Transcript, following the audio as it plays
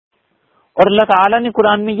اور اللہ تعالیٰ نے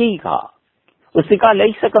قرآن میں یہی کہا، اس نے کہا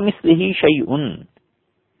لیس کمثلہ شیء.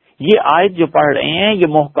 یہ آیت جو پڑھ رہے ہیں یہ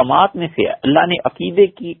محکمات میں سے ہے. اللہ نے عقیدے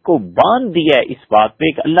کی کو باندھ دیا ہے اس بات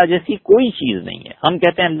پہ کہ اللہ جیسی کوئی چیز نہیں ہے. ہم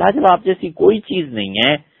کہتے ہیں اللہ جب آپ جیسی کوئی چیز نہیں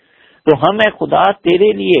ہے تو ہم اے خدا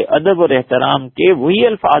تیرے لیے ادب اور احترام کے وہی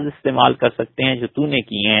الفاظ استعمال کر سکتے ہیں جو تو نے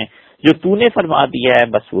کیے ہیں، جو تو نے فرما دیا ہے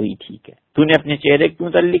بس وہی ٹھیک ہے. تو نے اپنے چہرے کے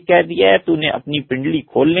متعلق کہہ دیا ہے، تو نے اپنی پنڈلی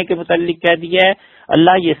کھولنے کے متعلق کہہ دیا ہے.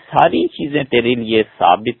 اللہ یہ ساری چیزیں تیرے لیے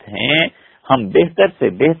ثابت ہیں. ہم بہتر سے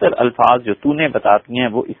بہتر الفاظ جو تو نے بتاتی ہیں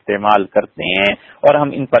وہ استعمال کرتے ہیں اور ہم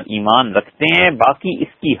ان پر ایمان رکھتے ہیں. باقی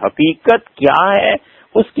اس کی حقیقت کیا ہے،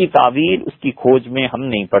 اس کی تعبیر، اس کی کھوج میں ہم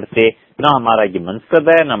نہیں پڑتے، نہ ہمارا یہ منصب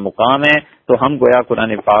ہے نہ مقام ہے. تو ہم گویا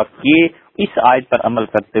قرآن پاک کی اس آیت پر عمل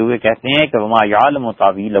کرتے ہوئے کہتے ہیں کہ وما یعلم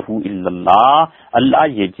تاویلہ الا اللہ. اللہ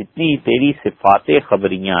یہ جتنی تیری صفات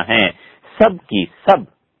خبریاں ہیں سب کی سب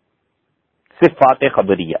صفات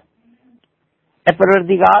خبریہ اے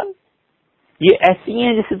پروردگار یہ ایسی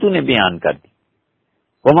ہیں جیسے تو نے بیان کر دی.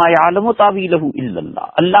 وما یعلم تاویلہ الا اللہ.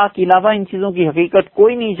 اللہ کے علاوہ ان چیزوں کی حقیقت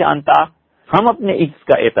کوئی نہیں جانتا. ہم اپنے اس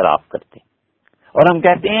کا اعتراف کرتے ہیں اور ہم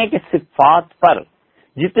کہتے ہیں کہ صفات پر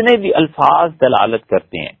جتنے بھی الفاظ دلالت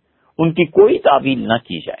کرتے ہیں ان کی کوئی تعویل نہ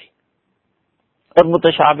کی جائے اور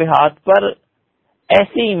متشابہات پر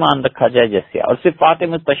ایسے ایمان رکھا جائے جیسے. اور صفات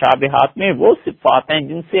متشابہات میں وہ صفات ہیں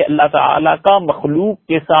جن سے اللہ تعالی کا مخلوق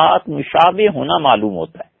کے ساتھ مشابہ ہونا معلوم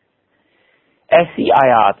ہوتا ہے. ایسی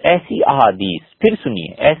آیات، ایسی احادیث، پھر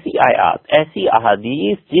سنیے، ایسی آیات، ایسی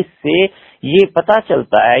احادیث جس سے یہ پتہ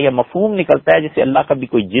چلتا ہے یا مفہوم نکلتا ہے جیسے اللہ کا بھی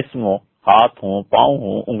کوئی جسم ہو، ہاتھ ہوں، پاؤں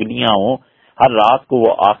ہوں، انگلیاں ہوں. ہر رات کو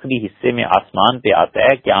وہ آخری حصے میں آسمان پہ آتا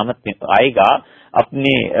ہے، قیامت میں آئے گا،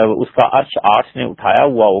 اپنے اس کا عرش نے اٹھایا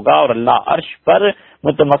ہوا ہوگا اور اللہ عرش پر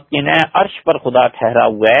متمکن ہے، عرش پر خدا ٹھہرا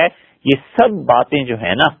ہوا ہے. یہ سب باتیں جو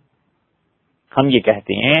ہے نا ہم یہ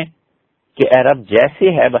کہتے ہیں کہ اے رب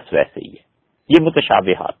جیسے ہے بس ویسے ہی ہے. یہ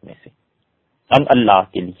متشابہات میں سے. ہم اللہ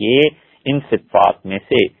کے لیے ان صفات میں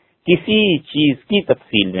سے کسی چیز کی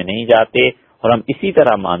تفصیل میں نہیں جاتے اور ہم اسی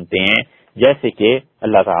طرح مانتے ہیں جیسے کہ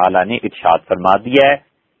اللہ تعالیٰ نے ارشاد فرما دیا ہے.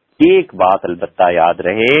 ایک بات البتہ یاد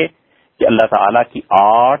رہے کہ اللہ تعالیٰ کی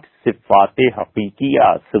 8 صفات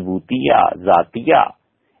حقیقیہ، ثبوتیہ، ذاتیہ،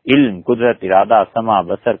 علم، قدرت، ارادہ، سمع،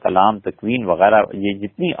 بصر، کلام، تکوین وغیرہ، یہ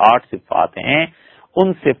جتنی 8 صفات ہیں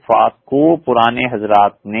ان صفات کو پرانے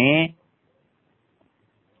حضرات نے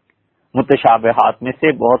متشابہات میں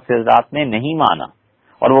سے بہت سے حضرات نے نہیں مانا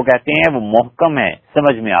اور وہ کہتے ہیں وہ محکم ہے،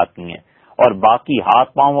 سمجھ میں آتی ہیں، اور باقی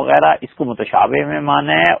ہاتھ پاؤں وغیرہ اس کو متشابہ میں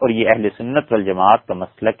مانا ہے. اور یہ اہل سنت والجماعت کا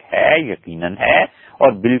مسلک ہے، یقیناً ہے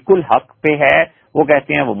اور بالکل حق پہ ہے. وہ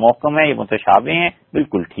کہتے ہیں وہ محکم ہے، یہ متشابہ ہیں،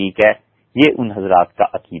 بالکل ٹھیک ہے. یہ ان حضرات کا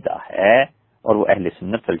عقیدہ ہے اور وہ اہل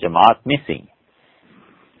سنت والجماعت میں سے ہی.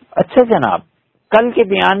 اچھا جناب، کل کے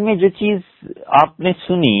بیان میں جو چیز آپ نے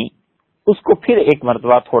سنی اس کو پھر ایک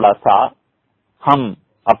مرتبہ تھوڑا سا ہم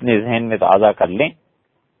اپنے ذہن میں تازہ کر لیں،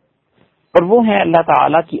 اور وہ ہیں اللہ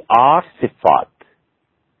تعالی کی 8 صفات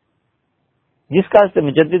جس کا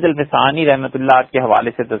مجدد الفسانی رحمۃ اللہ کے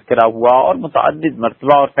حوالے سے تذکرہ ہوا اور متعدد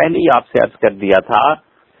مرتبہ، اور پہلے ہی آپ سے عرض کر دیا تھا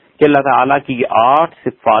کہ اللہ تعالیٰ کی 8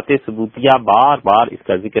 صفات ثبوتیہ بار بار اس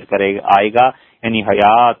کا ذکر آئے گا، یعنی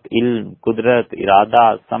حیات، علم، قدرت، ارادہ،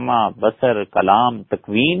 سمع، بصر، کلام،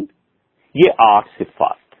 تکوین، یہ 8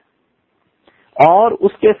 صفات. اور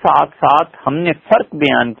اس کے ساتھ ساتھ ہم نے فرق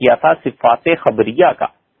بیان کیا تھا صفات خبریہ کا،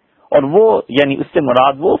 اور وہ یعنی اس سے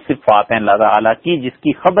مراد وہ صفات ہیں اللہ تعالیٰ کی جس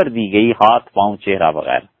کی خبر دی گئی، ہاتھ، پاؤں، چہرہ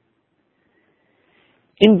وغیرہ.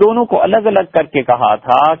 ان دونوں کو الگ الگ کر کے کہا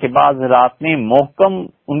تھا کہ بعض رات نے محکم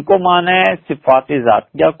ان کو مانا ہے صفات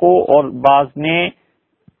ذاتیہ کو، اور بعض نے،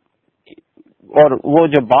 اور وہ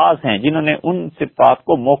جو بعض ہیں جنہوں نے ان صفات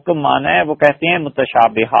کو محکم مانا ہے وہ کہتے ہیں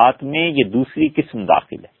متشابہات میں یہ دوسری قسم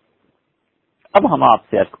داخل ہے. اب ہم آپ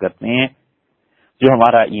سے عرض کرتے ہیں جو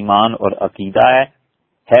ہمارا ایمان اور عقیدہ ہے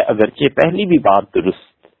اگرچہ پہلی بھی بات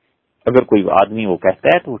درست، اگر کوئی آدمی وہ کہتا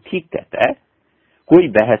ہے تو وہ ٹھیک کہتا ہے، کوئی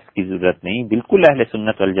بحث کی ضرورت نہیں، بالکل اہل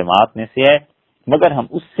سنت والجماعت میں سے ہے. مگر ہم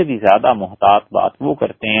اس سے بھی زیادہ محتاط بات وہ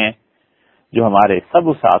کرتے ہیں جو ہمارے سب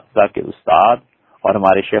اساتذہ کے استاد اور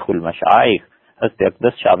ہمارے شیخ المشائخ حضرت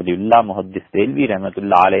اقدس شاہ ولی اللہ محدث دہلوی رحمۃ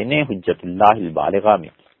اللہ علیہ نے حجت اللہ البالغہ میں،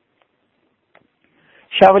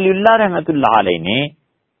 شاہ ولی اللہ رحمۃ اللہ علیہ نے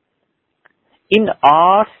ان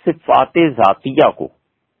 8 صفات ذاتیہ کو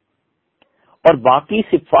اور باقی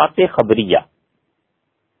صفات خبریہ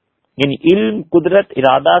یعنی علم، قدرت،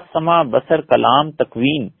 ارادہ، سمع، بصر، کلام،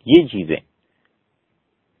 تکوین، یہ چیزیں،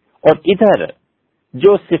 اور ادھر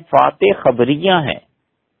جو صفات خبریہ ہیں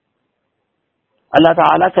اللہ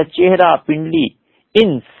تعالی کا چہرہ، پنڈلی،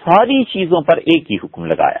 ان ساری چیزوں پر ایک ہی حکم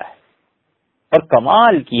لگایا ہے. اور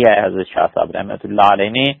کمال کیا ہے حضرت شاہ صاحب رحمۃ اللہ علیہ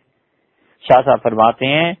نے. شاہ صاحب فرماتے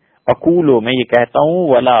ہیں اقولو میں یہ کہتا ہوں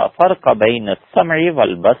ولا فرق بین السمع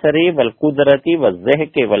والبصر والقدرت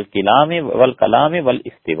والضحک والکلام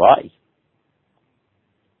والاستواء.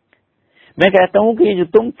 میں کہتا ہوں کہ یہ جو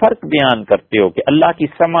تم فرق بیان کرتے ہو کہ اللہ کی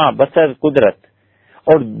سمع بصر قدرت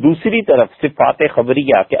اور دوسری طرف صفات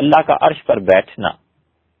خبریہ کہ اللہ کا عرش پر بیٹھنا،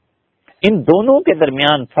 ان دونوں کے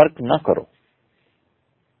درمیان فرق نہ کرو.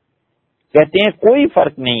 کہتے ہیں کوئی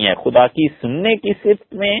فرق نہیں ہے خدا کی سننے کی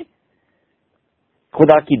صفت میں،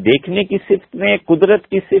 خدا کی دیکھنے کی صفت میں، قدرت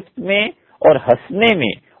کی صفت میں اور ہنسنے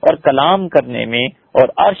میں اور کلام کرنے میں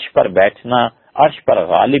اور عرش پر بیٹھنا، عرش پر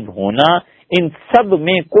غالب ہونا، ان سب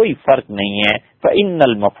میں کوئی فرق نہیں ہے. فَإِنَّ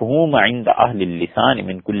الْمَفْهُومَ عِنْدَ أَهْلِ اللِّسَانِ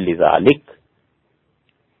مِنْ كُلِّ ذَلِكَ،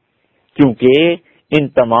 کیونکہ ان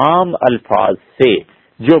تمام الفاظ سے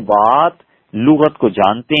جو بات لغت کو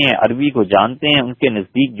جانتے ہیں، عربی کو جانتے ہیں، ان کے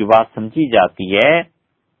نزدیک جو بات سمجھی جاتی ہے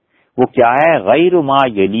وہ کیا ہے؟ غیر ما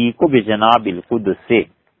یلیق بجناب القدس سے،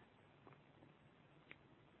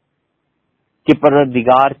 کہ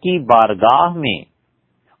پروردگار کی بارگاہ میں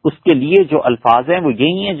اس کے لیے جو الفاظ ہیں وہ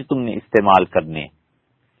یہی ہیں جو تم نے استعمال کرنے.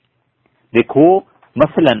 دیکھو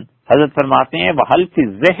مثلا حضرت فرماتے ہیں وَهَلْ فِي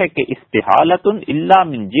الضَّحِكِ اسْتِحَالَةٌ إِلَّا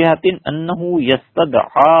مِنْ جِهَةٍ أَنَّهُ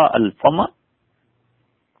يَسْتَدْعَى الْفَمَ.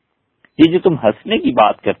 یہ جو تم ہنسنے کی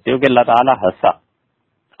بات کرتے ہو کہ اللہ تعالیٰ ہنسا،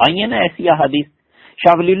 آئیے نا ایسی احادیث.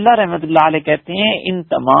 شاہ ولی اللہ رحمۃ اللہ علیہ کہتے ہیں ان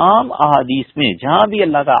تمام احادیث میں جہاں بھی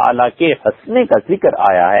اللہ تعالیٰ کے ہنسنے کا ذکر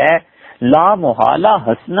آیا ہے، لا محالہ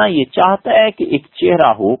ہنسنا یہ چاہتا ہے کہ ایک چہرہ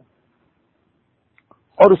ہو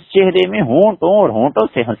اور اس چہرے میں ہونٹوں اور ہونٹوں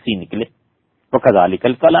سے ہنسی نکلے. وَكَذَلِكَ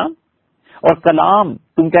الْكَلَامُ، اور کلام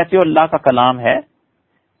تم کہتے ہو اللہ کا کلام ہے.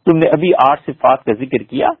 تم نے ابھی 8 صفات کا ذکر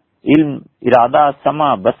کیا، علم، ارادہ،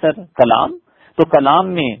 سمع، بصر، کلام. تو کلام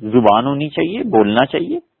میں زبان ہونی چاہیے، بولنا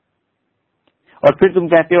چاہیے. اور پھر تم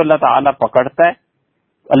کہتے ہو اللہ تعالیٰ پکڑتا ہے.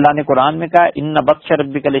 اللہ نے قرآن میں کہا ان بطش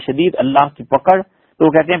ربک لشدید، اللہ کی پکڑ. تو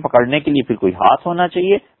وہ کہتے ہیں پکڑنے کے لیے پھر کوئی ہاتھ ہونا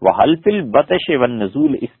چاہیے. وَهَلْ فِي الْبَطْشِ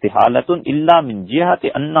وَالنُّزُولِ اسْتِحَالَةٌ إِلَّا مِنْ جِهَةِ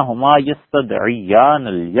أَنَّهُمَا يَسْتَدْعِيَانَ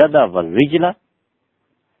الْيَدَ وَالرِّجْلَ.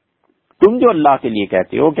 تم جو اللہ کے لیے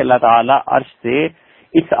کہتے ہو کہ اللہ تعالیٰ عرش سے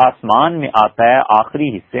اس آسمان میں آتا ہے آخری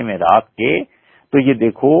حصے میں رات کے، تو یہ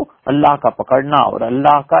دیکھو اللہ کا پکڑنا اور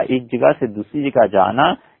اللہ کا ایک جگہ سے دوسری جگہ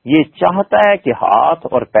جانا یہ چاہتا ہے کہ ہاتھ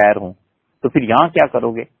اور پیر ہوں. تو پھر یہاں کیا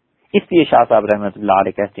کرو گے؟ اس لیے شاہ صاحب رحمۃ اللہ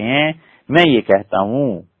علیہ کہتے ہیں میں یہ کہتا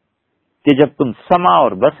ہوں کہ جب تم سمع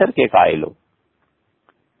اور بصر کے قائل ہو،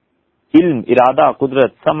 علم، ارادہ،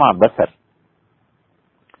 قدرت، سمع، بصر،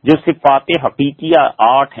 جو صفات حقیقیہ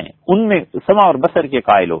 8 ہیں ان میں سمع اور بصر کے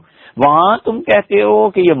قائل ہو، وہاں تم کہتے ہو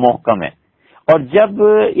کہ یہ محکم ہے. اور جب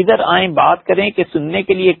ادھر آئیں بات کریں کہ سننے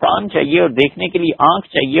کے لیے کان چاہیے اور دیکھنے کے لیے آنکھ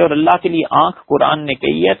چاہیے اور اللہ کے لیے آنکھ قرآن نے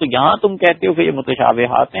کہی ہے، تو یہاں تم کہتے ہو کہ یہ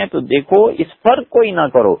متشابہات ہیں. تو دیکھو اس فرق کو ہی نہ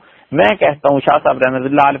کرو. میں کہتا ہوں شاہ صاحب رحمۃ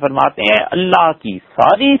اللہ علیہ فرماتے ہیں اللہ کی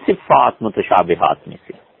ساری صفات متشابہات میں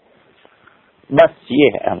سے. بس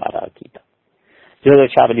یہ ہے ہمارا عقیدہ جو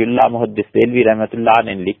شاہ ولی اللہ محدث دہلوی رحمۃ اللہ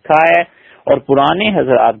نے لکھا ہے، اور پرانے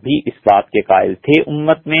حضرات بھی اس بات کے قائل تھے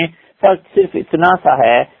امت میں. فرق صرف اتنا سا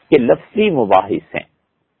ہے کہ لفظی مباحث ہیں،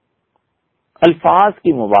 الفاظ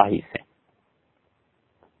کی مباحث ہیں،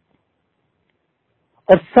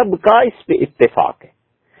 اور سب کا اس پہ اتفاق ہے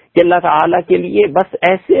کہ اللہ تعالیٰ کے لیے بس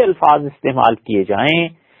ایسے الفاظ استعمال کیے جائیں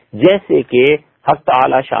جیسے کہ حق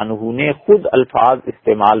تعالی شانہ نے خود الفاظ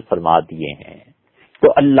استعمال فرما دیے ہیں.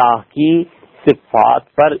 تو اللہ کی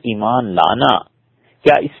صفات پر ایمان لانا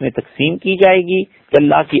کیا اس میں تقسیم کی جائے گی کہ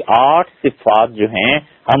اللہ کی 8 صفات جو ہیں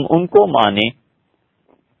ہم ان کو مانیں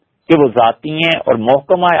کہ وہ ذاتی ہیں اور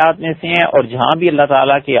محکم آیات میں سے ہیں، اور جہاں بھی اللہ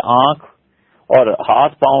تعالیٰ کے آنکھ اور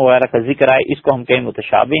ہاتھ پاؤں وغیرہ کا ذکر آئے اس کو ہم کہیں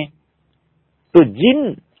متشابہ ہیں. تو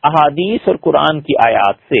جن احادیث اور قرآن کی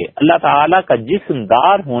آیات سے اللہ تعالیٰ کا جسم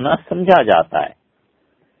دار ہونا سمجھا جاتا ہے،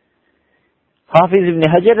 حافظ ابن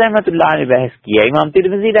حجر رحمۃ اللہ نے بحث کیا، امام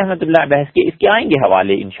ترمذی رحمۃ اللہ نے بحث کیا، اس کے آئیں گے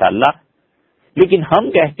حوالے انشاءاللہ. لیکن ہم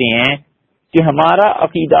کہتے ہیں کہ ہمارا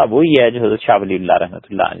عقیدہ وہی ہے جو حضرت شاہ ولی اللہ رحمۃ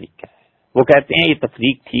اللہ نے لکھا ہے. وہ کہتے ہیں یہ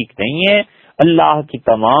تفریق ٹھیک نہیں ہے، اللہ کی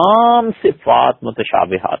تمام صفات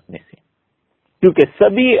متشابہات میں سے، کیونکہ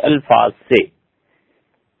سبھی الفاظ سے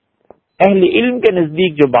اہل علم کے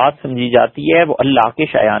نزدیک جو بات سمجھی جاتی ہے وہ اللہ کے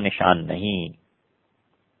شایع نشان نہیں.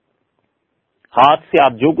 ہاتھ سے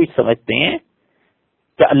آپ جو کچھ سمجھتے ہیں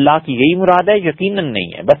کہ اللہ کی یہی مراد ہے، یقیناً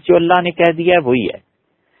نہیں ہے، بس جو اللہ نے کہہ دیا ہے وہی ہے.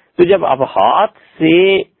 تو جب آپ ہاتھ سے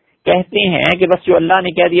کہتے ہیں کہ بس جو اللہ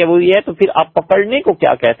نے کہہ دیا وہی ہے، تو پھر آپ پکڑنے کو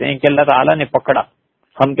کیا کہتے ہیں کہ اللہ تعالیٰ نے پکڑا؟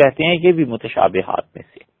 ہم کہتے ہیں یہ بھی متشابہات میں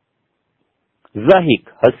سے. ضحک،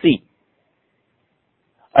 ہنسی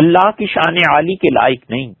اللہ کی شان عالی کے لائق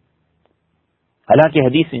نہیں. حالانکہ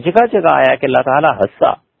حدیث میں جگہ جگہ آیا کہ اللہ تعالیٰ ہنسا،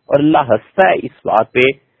 اور اللہ ہنستا ہے، اس بات پہ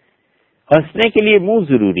ہنسنے کے لیے منہ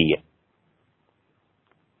ضروری ہے۔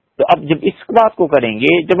 تو اب جب اس بات کو کریں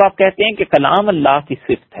گے، جب آپ کہتے ہیں کہ کلام اللہ کی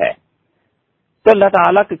صفت ہے، تو اللہ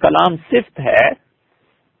تعالیٰ کا کلام صفت ہے،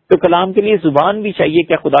 تو کلام کے لیے زبان بھی چاہیے،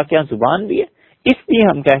 کیا خدا کے یہاں زبان بھی ہے؟ اس لیے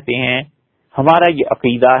ہم کہتے ہیں ہمارا یہ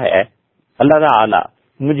عقیدہ ہے، اللہ تعالیٰ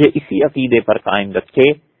مجھے اسی عقیدے پر قائم رکھے،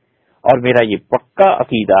 اور میرا یہ پکا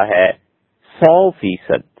عقیدہ ہے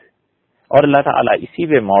 100%، اور اللہ تعالیٰ اسی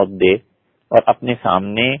پہ موت دے اور اپنے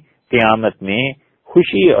سامنے قیامت میں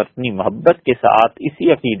خوشی اور اپنی محبت کے ساتھ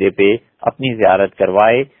اسی عقیدے پہ اپنی زیارت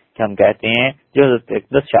کروائے، کہ ہم کہتے ہیں جو حضرت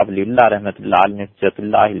اقدس شاہ ولی اللہ رحمۃ اللہ علیہ نے حجت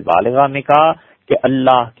اللہ البالغہ میں کہا کہ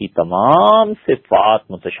اللہ کی تمام صفات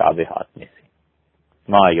متشابہات میں سے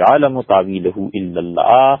ما یعلم تاویلہ الا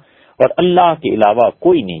اللہ، اور اللہ کے علاوہ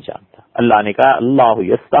کوئی نہیں جانتا۔ اللہ نے کہا اللہ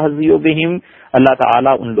یستہزئ بہم، اللہ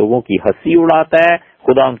تعالیٰ ان لوگوں کی ہنسی اڑاتا ہے،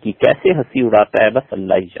 خدا ان کی کیسے ہنسی اڑاتا ہے بس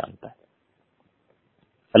اللہ ہی جانتا ہے۔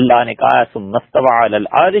 اللہ نے کہا ثم استوى علی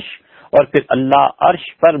العرش، اور پھر اللہ عرش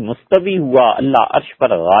پر مستوی ہوا، اللہ عرش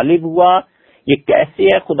پر غالب ہوا۔ یہ کیسے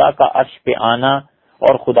ہے خدا کا عرش پہ آنا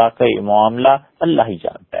اور خدا کا یہ معاملہ اللہ ہی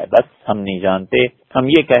جانتا ہے، بس ہم نہیں جانتے۔ ہم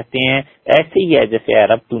یہ کہتے ہیں ایسے ہی ہے جیسے اے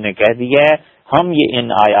رب تو نے کہہ دیا ہے، ہم یہ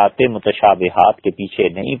ان آیات متشابہات کے پیچھے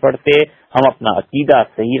نہیں پڑتے، ہم اپنا عقیدہ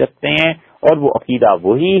صحیح رکھتے ہیں، اور وہ عقیدہ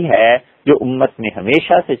وہی ہے جو امت میں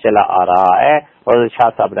ہمیشہ سے چلا آ رہا ہے۔ اور شاہ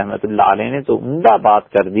صاحب رحمۃ اللہ علیہ نے تو عمدہ بات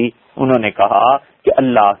کر دی، انہوں نے کہا کہ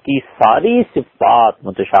اللہ کی ساری صفات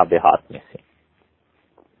متشابہات میں سے،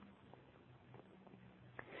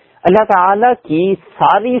 اللہ تعالی کی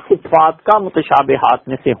ساری صفات کا متشابہات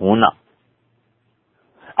میں سے ہونا۔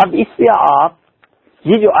 اب اس سے آپ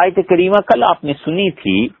یہ جو آیت کریمہ کل آپ نے سنی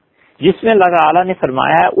تھی جس میں اللہ تعالیٰ نے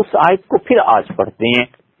فرمایا ہے، اس آیت کو پھر آج پڑھتے ہیں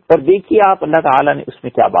اور دیکھیے آپ اللہ تعالیٰ نے اس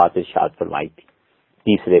میں کیا بات ارشاد فرمائی تھی۔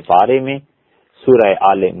 تیسرے پارے میں سورہ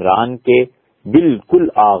آل عمران کے بالکل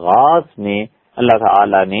آغاز میں اللہ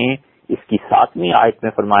تعالیٰ نے اس کی 7ویں آیت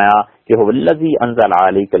میں فرمایا کہ هو الذی انزل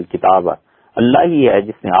علیک الکتاب، اللہ ہی ہے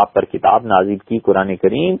جس نے آپ پر کتاب نازل کی قرآن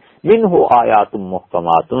کریم، منہ آیات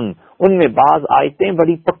محکمات، ان میں بعض آیتیں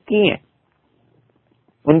بڑی پکی ہیں،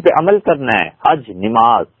 ان پہ عمل کرنا ہے، حج،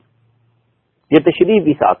 نماز، یہ تشریح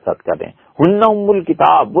بھی ساتھ ساتھ کر رہے ہیں۔ ہن ام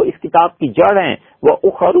الکتاب، وہ اس کتاب کی جڑ ہیں، وہ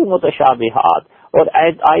اخر متشابہات، اور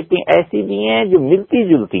آیتیں ایسی بھی ہیں جو ملتی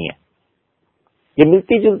جلتی ہیں۔ یہ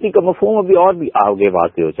ملتی جلتی کا مفہوم ابھی اور بھی آگے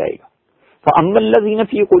واضح ہو جائے گا۔ فَأَمَّا الَّذِينَ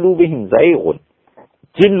فِي قُلُوبِهِمْ زَيْغٌ،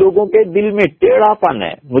 جن لوگوں کے دل میں ٹیڑھا پن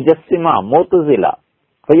ہے، مجسمہ، معتزلہ،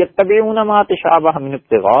 فَيَتَّبِعُونَ مَا تَشَابَهَ مِنِ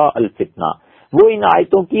ابْتِغَاءِ الْفِتْنَةِ، وہ ان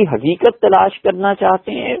آیتوں کی حقیقت تلاش کرنا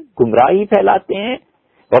چاہتے ہیں، گمراہی پھیلاتے ہیں،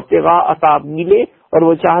 وابتغاء تأویلہ، اور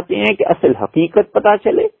وہ چاہتے ہیں کہ اصل حقیقت پتہ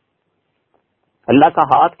چلے، اللہ کا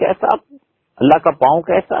ہاتھ کیسا، اللہ کا پاؤں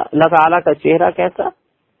کیسا، اللہ تعالیٰ کا چہرہ کیسا،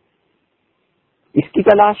 اس کی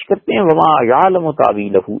تلاش کرتے ہیں۔ وما یعلم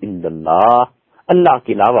تاویلہ الا اللہ، اللہ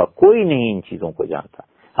کے علاوہ کوئی نہیں ان چیزوں کو جانتا۔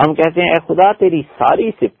 ہم کہتے ہیں اے خدا تیری ساری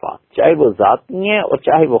صفات، چاہے وہ ذاتی ہیں اور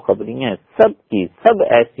چاہے وہ خبری ہیں، سب کی سب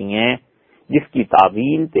ایسی ہیں جس کی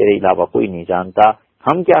تعویل تیرے علاوہ کوئی نہیں جانتا۔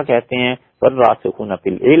 ہم کیا کہتے ہیں؟ والراسخون فی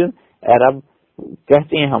العلم، اے رب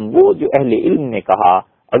کہتے ہیں ہم وہ جو اہل علم نے کہا،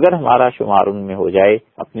 اگر ہمارا شمار ان میں ہو جائے،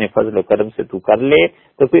 اپنے فضل و کرم سے تو کر لے،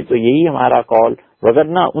 تو پھر تو یہی ہمارا قول،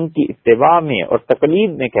 وگرنہ ان کی اتباع میں اور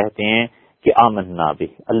تقلید میں کہتے ہیں کہ آمنا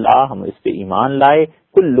بہ، اللہ ہم اس پہ ایمان لائے،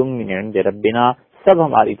 کل من عند ربنا، سب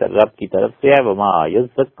ہماری رب کی طرف سے ہے، وما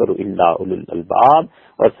یذکر الا اولو الالباب،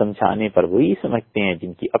 اور سمجھانے پر وہی سمجھتے ہیں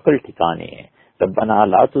جن کی عقل ٹھکانے ہیں۔ ربنا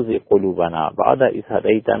لا تزغ قلوبنا بعد اذ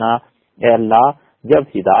ہدیتنا، اے اللہ جب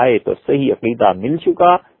ہدایت اور صحیح عقیدہ مل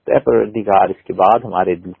چکا تو اے پروردگار اس کے بعد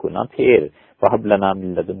ہمارے دل کو نہ پھیر، وہب لنا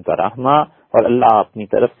من لدنک رحمہ، اور اللہ اپنی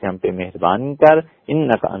طرف سے ہم پہ مہربانی کر،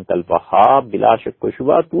 انک انت الوہاب، بلا شک و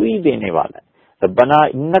شبہ تو ہی دینے والا ہے۔ ربنا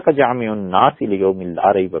انک جامع الناس لیوم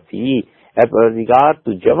لا ریب فیہ، اے پروردگار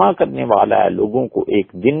تو جمع کرنے والا ہے لوگوں کو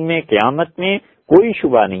ایک دن میں، قیامت میں، کوئی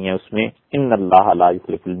شبہ نہیں ہے اس میں۔ ان اللہ لا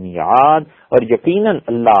یخلف المیعاد، اور یقیناً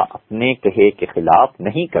اللہ اپنے کہے کے خلاف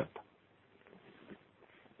نہیں کرتا۔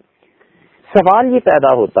 سوال یہ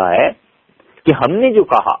پیدا ہوتا ہے کہ ہم نے جو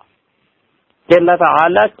کہا کہ اللہ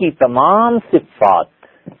تعالی کی تمام صفات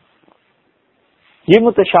یہ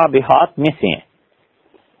متشابہات میں سے ہیں،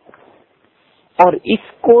 اور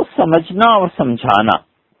اس کو سمجھنا اور سمجھانا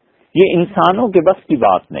یہ انسانوں کے بس کی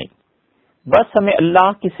بات نہیں، بس ہمیں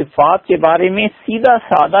اللہ کی صفات کے بارے میں سیدھا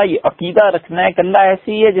سادہ یہ عقیدہ رکھنا ہے کہ اللہ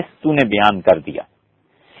ایسی ہی ہے جس تو نے بیان کر دیا۔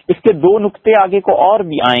 اس کے 2 نقطے آگے کو اور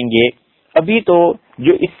بھی آئیں گے، ابھی تو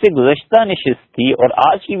جو اس سے گزشتہ نشست تھی اور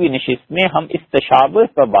آج کی بھی نشست میں ہم اس تشابہ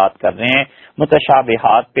پر بات کر رہے ہیں،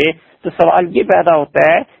 متشابہات پہ، تو سوال یہ پیدا ہوتا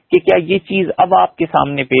ہے کہ کیا یہ چیز اب آپ کے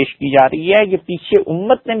سامنے پیش کی جا رہی ہے، یہ پیچھے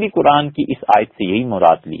امت نے بھی قرآن کی اس آیت سے یہی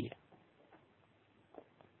مراد لی ہے؟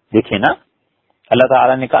 دیکھیں نا، اللہ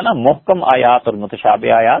تعالیٰ نے کہا نا محکم آیات اور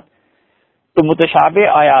متشابہ آیات، تو متشابہ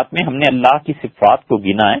آیات میں ہم نے اللہ کی صفات کو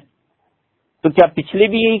گنا ہے، تو کیا پچھلے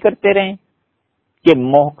بھی یہی کرتے رہے کہ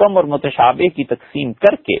محکم اور متشابہ کی تقسیم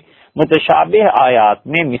کر کے متشابہ آیات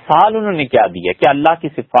میں مثال انہوں نے کیا دی ہے؟ کیا اللہ کی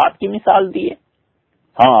صفات کی مثال دی ہے؟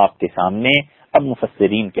 ہاں، آپ کے سامنے اب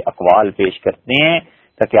مفسرین کے اقوال پیش کرتے ہیں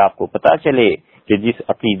تاکہ آپ کو پتا چلے کہ جس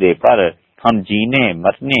عقیدے پر ہم جینے،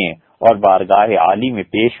 مرنے اور بارگاہ عالی میں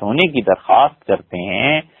پیش ہونے کی درخواست کرتے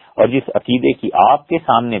ہیں، اور جس عقیدے کی آپ کے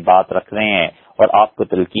سامنے بات رکھ رہے ہیں اور آپ کو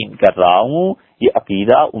تلقین کر رہا ہوں، یہ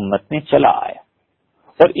عقیدہ امت میں چلا آیا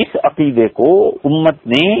اور اس عقیدے کو امت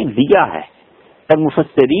نے لیا ہے، اور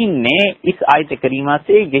مفسرین نے اس آیت کریمہ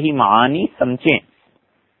سے یہی معانی سمجھیں۔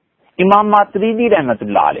 امام ماتریدی رحمت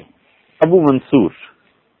اللہ علیہ، ابو منصور،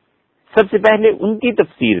 سب سے پہلے ان کی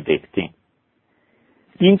تفسیر دیکھتے ہیں۔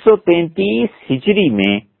 333 ہجری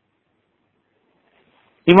میں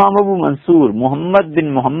امام ابو منصور محمد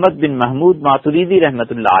بن محمود ماتریدی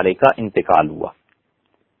رحمت اللہ علیہ کا انتقال ہوا،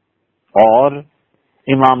 اور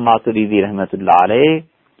امام ماتریدی رحمت اللہ علیہ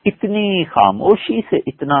اتنی خاموشی سے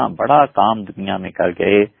اتنا بڑا کام دنیا میں کر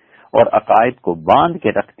گئے اور عقائد کو باندھ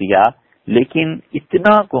کے رکھ دیا، لیکن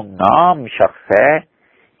اتنا گمنام شخص ہے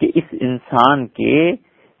کہ اس انسان کے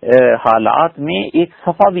حالات میں ایک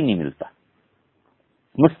صفحہ بھی نہیں ملتا۔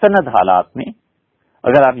 مستند حالات میں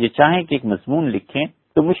اگر آپ یہ چاہیں کہ ایک مضمون لکھیں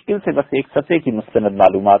تو مشکل سے بس ایک صفحے کی مستند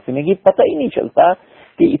معلومات ملے گی، پتہ ہی نہیں چلتا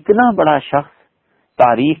کہ اتنا بڑا شخص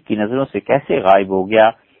تاریخ کی نظروں سے کیسے غائب ہو گیا،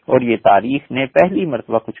 اور یہ تاریخ نے پہلی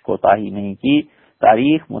مرتبہ کچھ کوتاہی نہیں کی،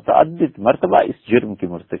 تاریخ متعدد مرتبہ اس جرم کی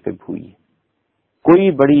مرتکب ہوئی ہے۔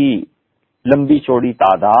 کوئی بڑی لمبی چوڑی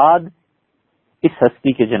تعداد اس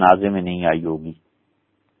ہستی کے جنازے میں نہیں آئی ہوگی،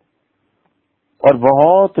 اور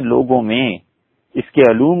بہت لوگوں میں اس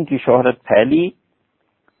کے علوم کی شہرت پھیلی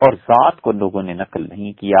اور ذات کو لوگوں نے نقل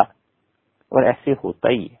نہیں کیا، اور ایسے ہوتا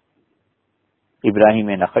ہی ہے۔ ابراہیم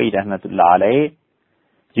نخعی رحمت اللہ علیہ،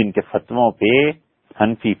 جن کے فتووں پہ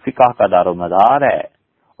حنفی فقہ کا دار و مدار ہے،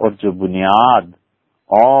 اور جو بنیاد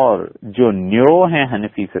اور جو نیو ہیں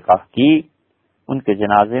حنفی فقہ کی، ان کے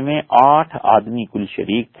جنازے میں 8 آدمی کل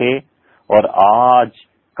شریک تھے، اور آج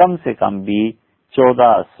کم سے کم بھی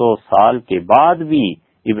 1400 سال کے بعد بھی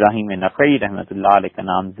ابراہیم نخعی رحمت اللہ علیہ کا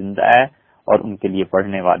نام زندہ ہے، اور ان کے لیے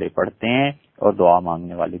پڑھنے والے پڑھتے ہیں اور دعا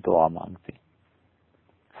مانگنے والے دعا مانگتے ہیں۔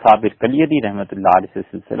 صابر کلیدی رحمت اللہ علیہ سے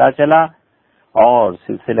سلسلہ چلا، اور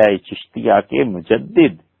سلسلہ چشتیہ کے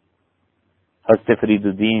مجدد حضرت فرید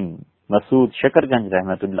الدین مسعود شکرگنج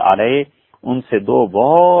رحمت اللہ علیہ، ان سے 2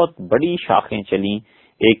 بہت بڑی شاخیں چلیں،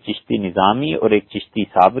 ایک چشتی نظامی اور ایک چشتی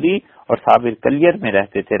صابری، اور صابر کلیر میں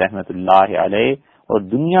رہتے تھے رحمت اللہ علیہ، اور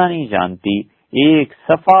دنیا نہیں جانتی، ایک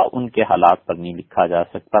صفحہ ان کے حالات پر نہیں لکھا جا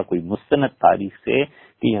سکتا کوئی مستند تاریخ سے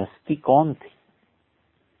کہ یہ ہستی کون تھی۔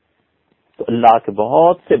 تو اللہ کے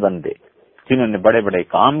بہت سے بندے جنہوں نے بڑے بڑے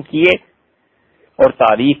کام کیے اور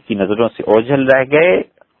تاریخ کی نظروں سے اوجھل رہ گئے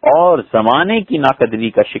اور زمانے کی ناقدری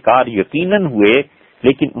کا شکار یقیناً ہوئے،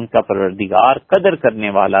 لیکن ان کا پروردگار قدر کرنے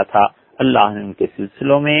والا تھا، اللہ نے ان کے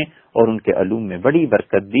سلسلوں میں اور ان کے علوم میں بڑی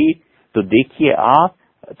برکت دی۔ تو دیکھیے آپ،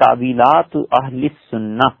 تعویلات اہل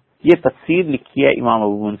السنہ، یہ تفسیر لکھی ہے امام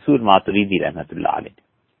ابو منصور ماتریدی رحمت اللہ علیہ نے،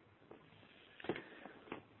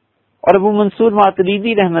 اور ابو منصور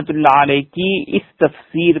ماتریدی رحمت اللہ علیہ کی اس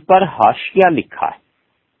تفسیر پر حاشیہ لکھا ہے،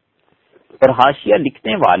 اور حاشیہ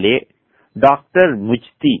لکھنے والے ڈاکٹر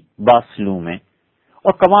مجتی باسلوم ہیں،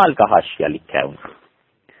 اور کمال کا حاشیہ لکھا ہے انہوں نے۔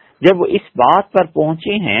 جب وہ اس بات پر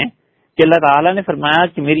پہنچے ہیں کہ اللہ تعالیٰ نے فرمایا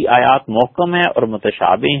کہ میری آیات محکم ہیں اور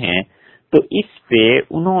متشابہ ہیں، تو اس پہ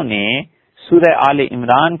انہوں نے سورہ آل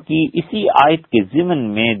عمران کی اسی آیت کے ضمن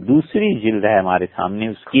میں دوسری جلد ہے ہمارے سامنے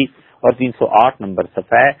اس کی، اور 308 نمبر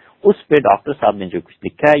صفحہ ہے، اس پہ ڈاکٹر صاحب نے جو کچھ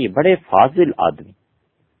لکھا ہے، یہ بڑے فاضل آدمی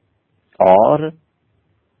اور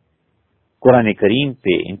قرآن کریم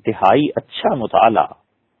پہ انتہائی اچھا مطالعہ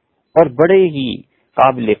اور بڑے ہی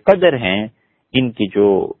قابل قدر ہیں، ان کی جو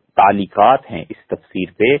تعلیقات ہیں اس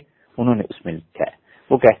تفسیر پہ انہوں نے اس میں لکھا ہے۔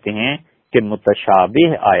 وہ کہتے ہیں کہ متشابہ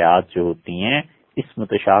آیات جو ہوتی ہیں، اس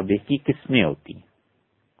متشابہ کی قسمیں ہوتی ہیں۔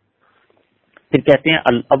 پھر کہتے ہیں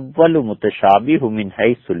الاول متشابہ من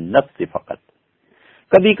حیث اللفظ فقط،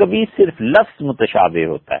 کبھی کبھی صرف لفظ متشابہ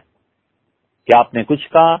ہوتا ہے کہ آپ نے کچھ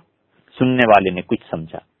کہا، سننے والے نے کچھ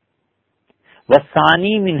سمجھا۔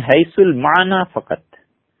 والثانی من حیث المعنی فقط،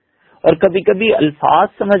 اور کبھی کبھی الفاظ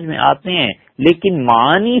سمجھ میں آتے ہیں لیکن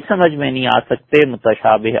معنی سمجھ میں نہیں آ سکتے،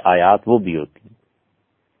 متشابہ آیات وہ بھی ہوتی ہیں۔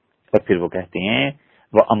 اور پھر وہ کہتے ہیں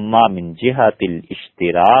وَأَمَّا مِن جِهَةِ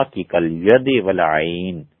الْإِشْتِرَاكِ كَالْيَدِ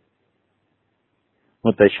وَالْعَيْنِ،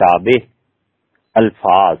 متشابہ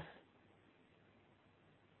الفاظ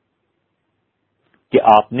کہ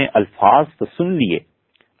آپ نے الفاظ تو سن لیے،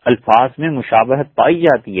 الفاظ میں مشابہت پائی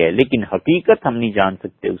جاتی ہے لیکن حقیقت ہم نہیں جان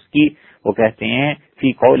سکتے اس کی۔ وہ کہتے ہیں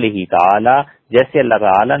فی قولہ تعالی، جیسے اللہ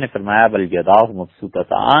تعالی نے فرمایا بل یداہ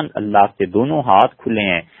مبسوطتان، اللہ کے دونوں ہاتھ کھلے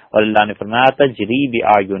ہیں، اور اللہ نے فرمایا تجری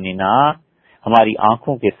بأعیننا، ہماری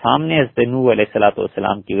آنکھوں کے سامنے حضرت نوح علیہ الصلوۃ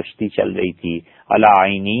والسلام کی کشتی چل رہی تھی، علی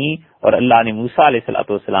عینی، اور اللہ نے موسیٰ علیہ الصلوۃ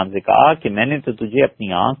والسلام سے کہا کہ میں نے تو تجھے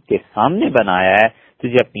اپنی آنکھ کے سامنے بنایا ہے،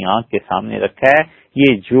 تجھے اپنی آنکھ کے سامنے رکھا ہے۔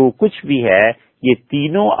 یہ جو کچھ بھی ہے، یہ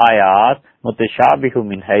تینوں آیات متشابہ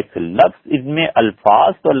من حیث اللفظ، ان میں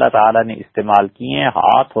الفاظ تو اللہ تعالیٰ نے استعمال کیے ہیں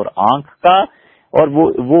ہاتھ اور آنکھ کا، اور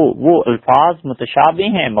وہ الفاظ متشابہ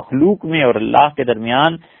ہیں مخلوق میں، اور اللہ کے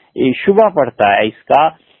درمیان شبہ پڑتا ہے اس کا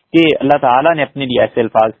کہ اللہ تعالیٰ نے اپنے لیے ایسے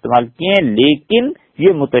الفاظ استعمال کیے ہیں، لیکن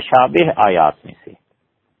یہ متشابہ آیات میں سے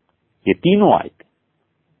یہ تینوں آیتیں۔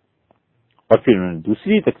 اور پھر انہوں نے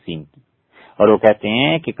دوسری تقسیم کی، اور وہ کہتے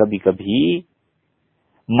ہیں کہ کبھی کبھی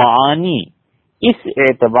معانی اس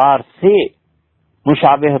اعتبار سے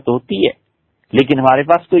مشابہت ہوتی ہے لیکن ہمارے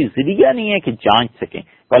پاس کوئی ذریعہ نہیں ہے کہ جانچ سکیں،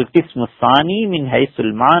 والقسم الثانی من حیث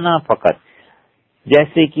المعنی فقط،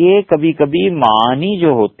 جیسے کہ کبھی کبھی معانی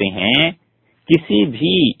جو ہوتے ہیں کسی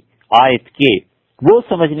بھی آیت کے وہ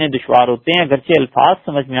سمجھنے دشوار ہوتے ہیں اگرچہ الفاظ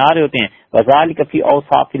سمجھ میں آ رہے ہوتے ہیں، وذالک فی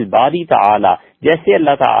اوصاف الباری تعالی، جیسے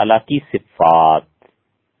اللہ تعالی کی صفات،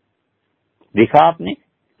 دیکھا آپ نے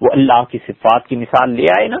وہ اللہ کی صفات کی مثال لے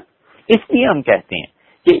آئے نا، اس لیے ہم کہتے ہیں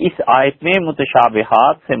کہ اس آیت میں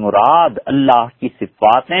متشابہات سے مراد اللہ کی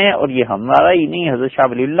صفات ہیں، اور یہ ہمارا ہی نہیں، حضرت شاہ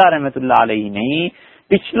ولی اللہ رحمۃ اللہ علیہ نہیں،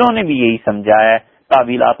 پچھلوں نے بھی یہی سمجھا ہے،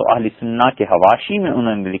 تعویلات اہل سنہ کے حواشی میں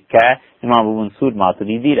انہوں نے لکھا ہے، امام ابو منصور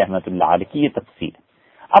ماتریدی رحمۃ اللہ علیہ کی یہ تفسیر ہے۔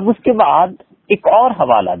 اب اس کے بعد ایک اور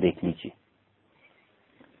حوالہ دیکھ لیجئے،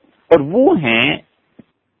 اور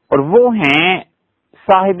وہ ہیں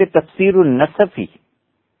صاحب تفسیر النصفی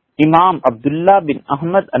امام عبداللہ بن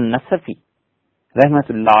احمد النصفی رحمۃ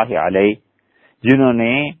اللہ علیہ، جنہوں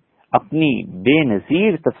نے اپنی بے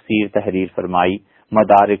نظیر تفسیر تحریر فرمائی،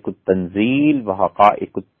 مدارک التنزیل و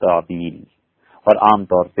حقائق التاویل، اور عام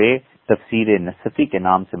طور پہ تفسیر نصفی کے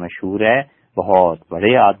نام سے مشہور ہے۔ بہت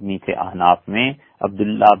بڑے آدمی تھے احناف میں،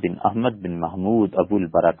 عبداللہ بن احمد بن محمود ابو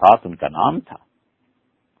البرکات ان کا نام تھا،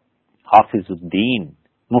 حافظ الدین،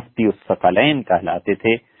 مفتی الثقلین کہلاتے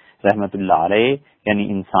تھے رحمت اللہ علیہ، یعنی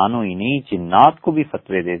انسانوں ہی نہیں جنات کو بھی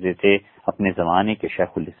فتوے دیتے تھے، اپنے زمانے کے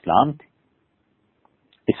شیخ الاسلام تھے۔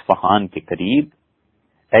 اصفہان کے قریب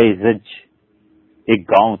ایزج ایک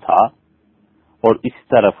گاؤں تھا، اور اس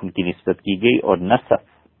طرف ان کی نسبت کی گئی، اور نصف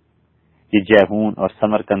یہ جیہون اور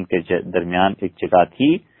سمرقند کے درمیان ایک جگہ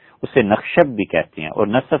تھی، اسے نخشب بھی کہتے ہیں اور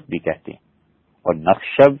نصف بھی کہتے ہیں، اور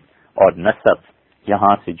نخشب اور نصف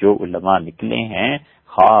یہاں سے جو علماء نکلے ہیں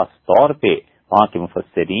خاص طور پہ وہاں کے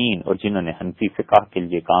مفسرین اور جنہوں نے حنفی فقہ کے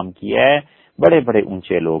لیے کام کیا ہے، بڑے بڑے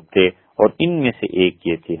اونچے لوگ تھے، اور ان میں سے ایک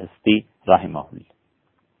یہ تھی ہستی رحمہ اللہ۔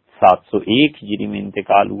 701 ہجری میں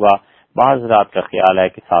انتقال ہوا، بعض رات کا خیال ہے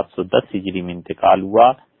کہ 710 ہجری میں انتقال ہوا،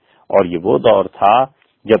 اور یہ وہ دور تھا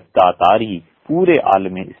جب تاتاری پورے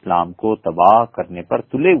عالم اسلام کو تباہ کرنے پر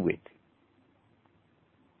تلے ہوئے تھے،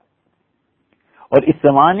 اور اس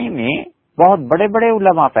زمانے میں بہت بڑے بڑے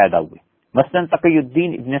علماء پیدا ہوئے، مثلا تقی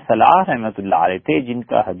الدین ابن صلاح رحمۃ اللہ علیہ تھے، جن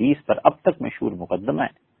کا حدیث پر اب تک مشہور مقدمہ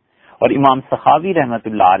ہے، اور امام سخاوی رحمۃ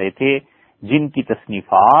اللہ علیہ تھے، جن کی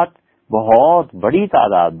تصنیفات بہت بڑی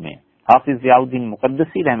تعداد میں، حافظ ضیاء الدین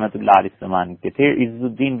مقدسی رحمۃ اللہ علیہ زمان کے تھے، عز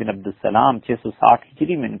الدین بن عبد السلام 660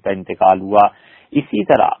 ہجری میں ان کا انتقال ہوا، اسی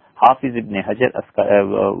طرح حافظ ابن حجر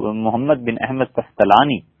محمد بن احمد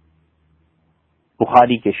قسطلانی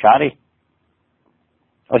بخاری کے شارح،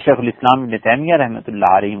 اور شیخ الاسلام ابن تیمیہ رحمۃ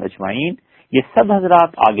اللہ علیہ اجمعین، یہ سب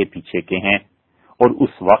حضرات آگے پیچھے کے ہیں، اور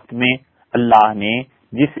اس وقت میں اللہ نے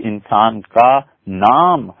جس انسان کا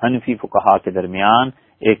نام حنفی فقہا کے درمیان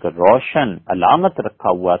ایک روشن علامت رکھا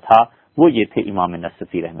ہوا تھا، وہ یہ تھے امام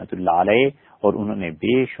نصفی رحمۃ اللہ علیہ، اور انہوں نے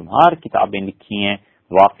بے شمار کتابیں لکھی ہیں،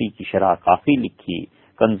 وافی کی شرح کافی لکھی،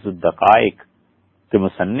 کنز الدقائق کے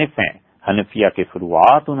مصنف ہیں، حنفیہ کے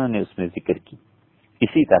فروعات انہوں نے اس میں ذکر کی،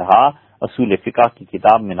 اسی طرح اصول فقہ کی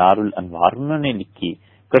کتاب منار الانوار انہوں نے لکھی،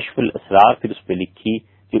 کشف الاسرار پھر اس پہ لکھی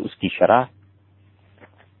کہ اس کی شرح،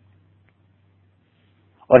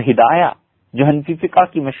 اور ہدایہ جو حنفی فقہ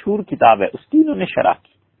کی مشہور کتاب ہے اس کی انہوں نے شرح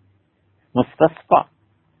کی، مستصفیٰ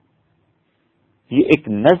یہ ایک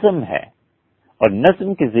نظم ہے، اور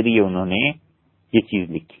نظم کے ذریعے انہوں نے یہ چیز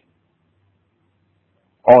لکھی،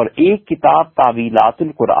 اور ایک کتاب تعویلات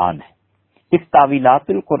القرآن ہے. اس تعویلات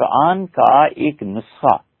القرآن کا ایک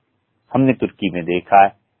نسخہ ہم نے ترکی میں دیکھا ہے،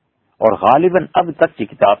 اور غالباً اب تک یہ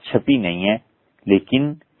کتاب چھپی نہیں ہے،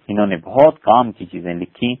 لیکن انہوں نے بہت کام کی چیزیں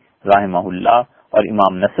لکھی رحمہ اللہ. اور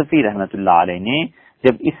امام نصفی رحمۃ اللہ علیہ نے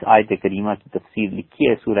جب اس آیت کریمہ کی تفسیر لکھی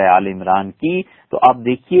ہے سورہ آل عمران کی، تو آپ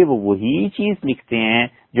دیکھیے وہ وہی چیز لکھتے ہیں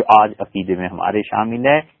جو آج عقیدے میں ہمارے شامل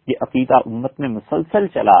ہے. یہ عقیدہ امت میں مسلسل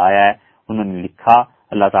چلا آیا ہے. انہوں نے لکھا،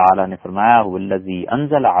 اللہ تعالیٰ نے فرمایا هو الذی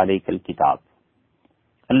انزل علیک الکتاب،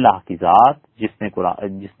 اللہ کی ذات جس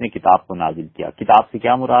نے کتاب کو نازل کیا. کتاب سے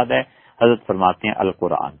کیا مراد ہے؟ حضرت فرماتے ہیں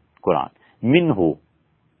القرآن، قرآن. منہ،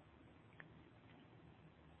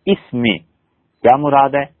 اس میں کیا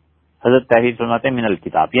مراد ہے؟ حضرت تحریر فرماتے ہیں من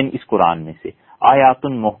الکتاب، یعنی اس قرآن میں سے آیات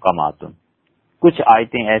محکمات، کچھ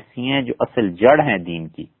آیتیں ایسی ہیں جو اصل جڑ ہیں دین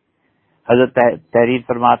کی. حضرت تحریر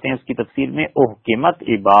فرماتے ہیں اس کی تفسیر میں احکمت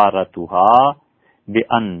عبارتها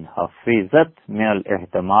بان حفظت من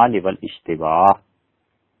الاحتمال والاشتباہ،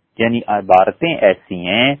 یعنی عبارتیں ایسی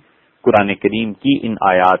ہیں قرآن کریم کی، ان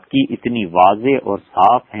آیات کی اتنی واضح اور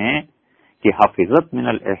صاف ہیں کہ حفظت من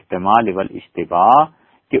الاحتمال والاشتباہ،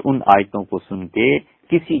 کہ ان آیتوں کو سن کے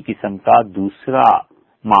کسی قسم کا دوسرا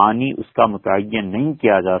معنی اس کا متعین نہیں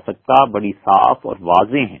کیا جا سکتا، بڑی صاف اور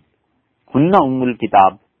واضح ہیں. ہن ام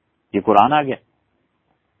الکتاب، یہ قرآن آ گیا.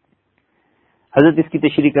 حضرت اس کی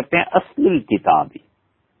تشریح کرتے ہیں اصل الکتاب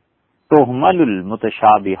تحمل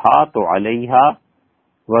المتشابہات علیہا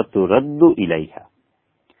وترد الیہا،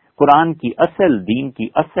 قرآن کی اصل، دین کی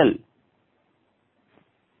اصل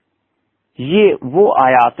یہ وہ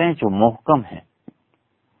آیات ہیں جو محکم ہیں،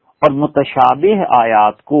 اور متشابہ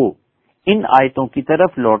آیات کو ان آیتوں کی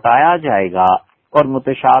طرف لوٹایا جائے گا، اور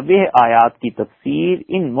متشابہ آیات کی تفسیر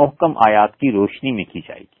ان محکم آیات کی روشنی میں کی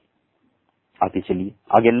جائے گی. آگے چلیے،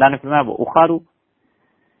 آگے اللہ نے فرمایا وہ اخارو،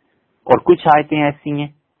 اور کچھ آیتیں ایسی ہیں،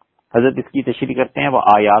 حضرت اس کی تشریح کرتے ہیں وہ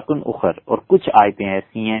آیات اخر، اور کچھ آیتیں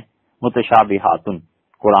ایسی ہیں متشابہات،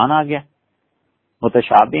 قرآن آ گیا،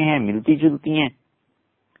 متشابہ ہیں، ملتی جلتی ہیں.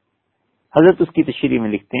 حضرت اس کی تشریح میں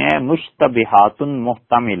لکھتے ہیں مشتبہات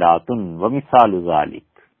محتملات ومثال ذالک،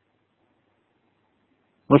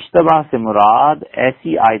 مشتبہ سے مراد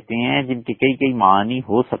ایسی آیتیں ہیں جن کے کئی معنی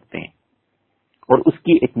ہو سکتے ہیں، اور اس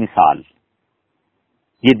کی ایک مثال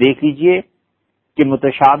یہ دیکھ لیجئے کہ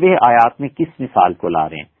متشابہ آیات میں کس مثال کو لا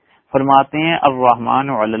رہے ہیں. فرماتے ہیں الرحمن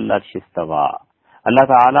علی العرش استوى، اللہ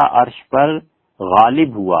تعالی عرش پر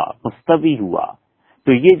غالب ہوا، مستوی ہوا.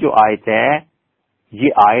 تو یہ جو آیت ہے یہ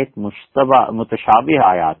آیت متشابہ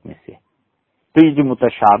آیات میں سے. تو یہ جو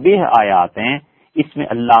متشابہ آیات ہیں اس میں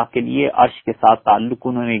اللہ کے لیے عرش کے ساتھ تعلق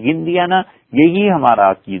انہوں نے گن دیا نا، یہی ہمارا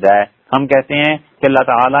عقیدہ ہے. ہم کہتے ہیں کہ اللہ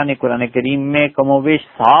تعالیٰ نے قرآن کریم میں کم و بیش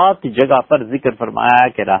 7 جگہ پر ذکر فرمایا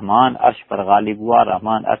کہ رحمان عرش پر غالب ہوا،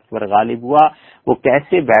 رحمان عرش پر غالب ہوا. وہ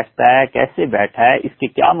کیسے بیٹھتا ہے، کیسے بیٹھا ہے، اس کے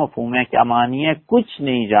کیا مفہوم ہے، کیا معنی ہے، کچھ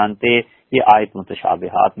نہیں جانتے. یہ آیت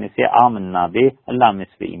متشابہات میں سے آمنا بہ، اللہ میں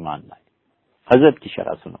اس پہ ایمان لائے. حضرت کی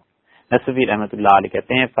شرح سنو، نصفی رحمۃ اللہ علیہ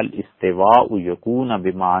کہتے ہیں فالاستواء یکون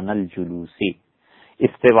بمعنی الجلوس،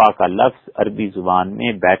 استوا کا لفظ عربی زبان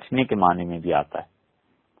میں بیٹھنے کے معنی میں بھی آتا ہے.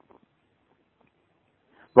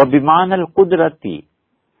 وبمعنی القدرتی،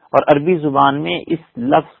 اور عربی زبان میں اس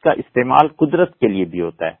لفظ کا استعمال قدرت کے لیے بھی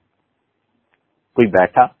ہوتا ہے. کوئی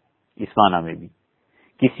بیٹھا اس معنی میں بھی،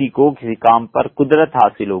 کسی کو کسی کام پر قدرت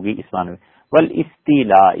حاصل ہوگی اس معنی میں.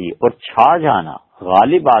 والاستیلاء، اور چھا جانا،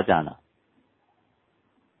 غالب آ جانا،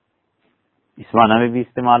 اس معنی میں بھی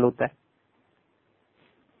استعمال ہوتا ہے.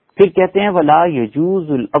 پھر کہتے ہیں ولا یجوز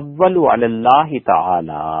الاول علی اللہ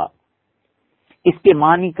تعالی، اس کے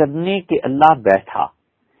معنی کرنے کہ اللہ بیٹھا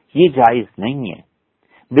یہ جائز نہیں ہے.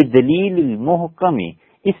 بدلیل المحکم،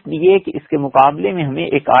 اس لیے کہ اس کے مقابلے میں ہمیں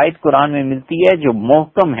ایک آیت قرآن میں ملتی ہے جو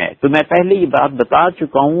محکم ہے. تو میں پہلے یہ بات بتا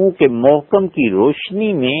چکا ہوں کہ محکم کی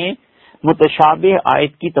روشنی میں متشابہ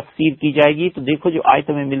آیت کی تفسیر کی جائے گی. تو دیکھو جو آیت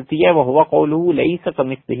ہمیں ملتی ہے وہ ہوا قولہ لیس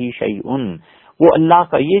کمثلہ شیء، وہ اللہ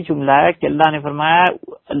کا یہ جملہ ہے کہ اللہ نے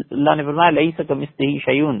فرمایا لیس کمثلہ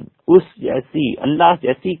شیء، اس جیسی، اللہ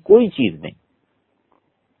جیسی کوئی چیز نہیں.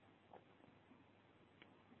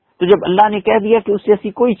 تو جب اللہ نے کہہ دیا کہ اس جیسی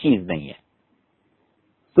کوئی چیز نہیں ہے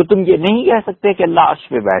تو تم یہ نہیں کہہ سکتے کہ اللہ عرش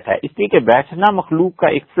پہ بیٹھا ہے، اس لیے کہ بیٹھنا مخلوق کا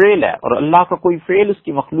ایک فعل ہے اور اللہ کا کوئی فعل اس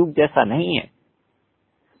کی مخلوق جیسا نہیں ہے.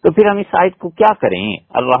 تو پھر ہم اس آیت کو کیا کریں؟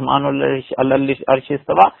 الرحمن علی العرش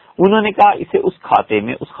استویٰ، انہوں نے کہا اسے اس کھاتے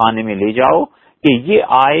میں، اس خانے میں لے جاؤ کہ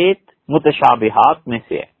یہ آیت متشابہات میں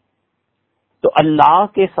سے ہے. تو اللہ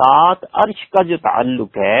کے ساتھ عرش کا جو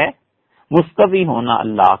تعلق ہے، مستوی ہونا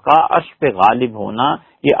اللہ کا، عرش پہ غالب ہونا،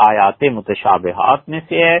 یہ آیات متشابہات میں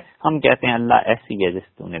سے ہے. ہم کہتے ہیں اللہ ایسی ہے جیسے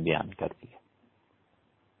تو نے بیان کر دیا.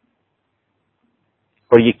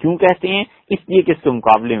 اور یہ کیوں کہتے ہیں؟ اس لیے کہ اس کے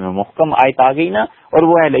مقابلے میں محکم آیت آ گئی نا، اور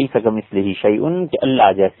وہ ہے لیس کمثلہ شیء، کہ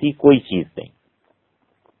اللہ جیسی کوئی چیز نہیں۔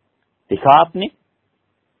 دیکھا آپ نے،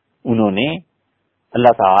 انہوں نے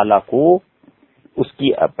اللہ تعالی کو، اس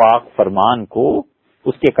کی پاک فرمان کو،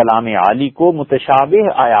 اس کے کلام عالی کو متشابہ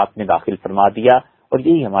آیات میں داخل فرما دیا، اور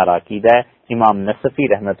یہی ہمارا عقیدہ ہے۔ امام نصفی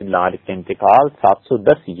رحمت اللہ علیہ کا انتقال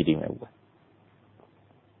 710 ہجری میں ہوا۔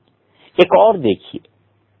 ایک اور دیکھیے،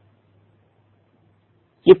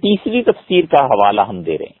 یہ تیسری تفسیر کا حوالہ ہم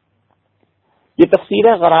دے رہے ہیں، یہ تفسیر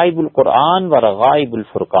ہے غرائب القرآن و رغائب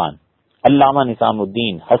الفرقان، علامہ نظام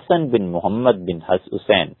الدین حسن بن محمد بن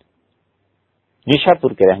حسین نیشا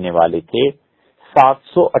پور کے رہنے والے تھے۔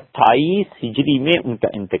 728 ہجری میں ان کا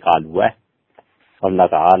انتقال ہوا ہے، اور اللہ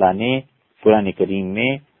تعالی نے قرآن کریم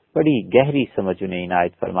میں بڑی گہری سمجھ انہیں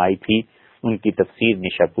عنایت فرمائی تھی۔ ان کی تفسیر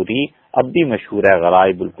نیشا پوری اب بھی مشہور ہے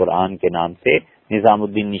غرائب القرآن کے نام سے۔ نظام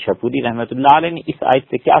الدین نیشا پوری رحمت اللہ علیہ نے اس آیت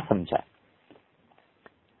سے کیا سمجھا ہے؟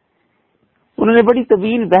 انہوں نے بڑی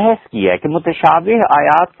طویل بحث کی ہے کہ متشابہ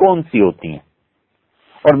آیات کون سی ہوتی ہیں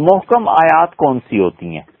اور محکم آیات کون سی ہوتی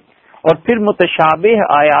ہیں، اور پھر متشابہ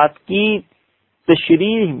آیات کی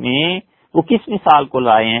تشریح میں وہ کس مثال کو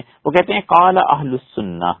لائے ہیں؟ وہ کہتے ہیں قال اہل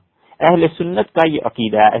السنہ، اہل سنت کا یہ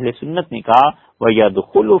عقیدہ ہے۔ اہل سنت نے کہا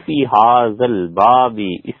وَيَدْخُلُ فِي هَذَا الْبَابِ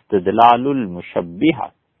اسْتِدْلَالُ الْمُشَبِّهَةِ،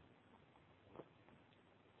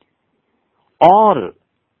 اور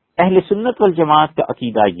اہل سنت والجماعت کا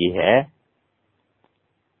عقیدہ یہ ہے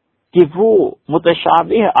کہ وہ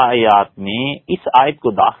متشابہ آیات میں اس آیت کو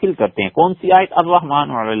داخل کرتے ہیں۔ کون سی آیت؟ الرحمن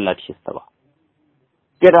علی العرش استوى،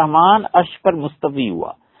 کہ رحمان عرش پر مستوی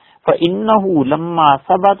ہوا۔ فَإِنَّهُ لَمَّا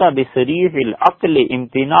ثَبَتَ بِصَرِيحِ الْعَقْلِ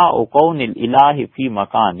امْتِنَاعُ كَوْنِ الْإِلَٰهِ فِي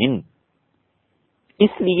مَكَانٍ،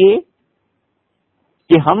 اس لیے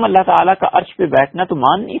کہ ہم اللہ تعالیٰ کا عرش پہ بیٹھنا تو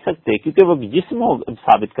مان نہیں سکتے، کیونکہ وہ جسم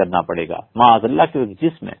ثابت کرنا پڑے گا، معاذ اللہ کے وہ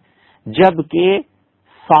جسم ہے، جبکہ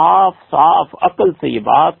صاف صاف عقل سے یہ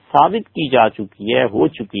بات ثابت کی جا چکی ہے، ہو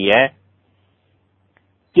چکی ہے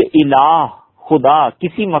کہ الہ خدا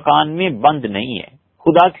کسی مکان میں بند نہیں ہے،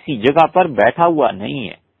 خدا کسی جگہ پر بیٹھا ہوا نہیں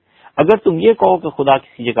ہے۔ اگر تم یہ کہو کہ خدا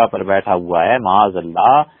کسی جگہ پر بیٹھا ہوا ہے معاذ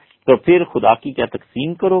اللہ، تو پھر خدا کی کیا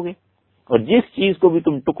تقسیم کرو گے؟ اور جس چیز کو بھی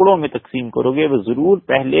تم ٹکڑوں میں تقسیم کرو گے وہ ضرور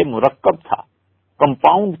پہلے مرکب تھا،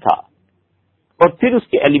 کمپاؤنڈ تھا، اور پھر اس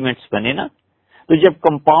کے ایلیمنٹس بنے نا۔ تو جب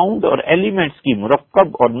کمپاؤنڈ اور ایلیمنٹس کی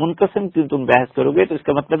مرکب اور منقسم کی تم بحث کرو گے تو اس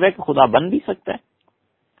کا مطلب ہے کہ خدا بن بھی سکتا ہے۔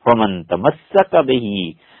 وَمَن تَمَسَّكَ بِهِ،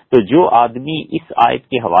 تو جو آدمی اس آیت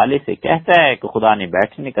کے حوالے سے کہتا ہے کہ خدا نے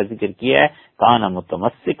بیٹھنے کا ذکر کیا ہے، کان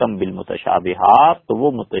متمسکم بالمتشابہات، تو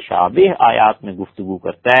وہ متشابہ آیات میں گفتگو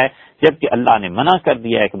کرتا ہے، جبکہ اللہ نے منع کر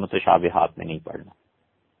دیا ہے کہ متشابہات میں نہیں پڑھنا۔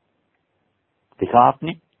 دیکھا آپ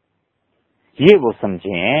نے، یہ وہ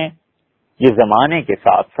سمجھیں، یہ زمانے کے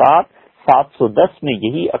ساتھ ساتھ 710 میں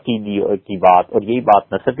یہی عقیدی کی بات اور یہی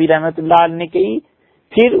بات نصفی رحمت اللہ علیہ نے کہی،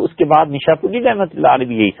 پھر اس کے بعد نیشا پوری رحمت اللہ علیہ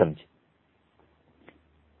بھی یہی سمجھے،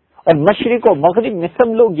 اور مشرق و مغرب میں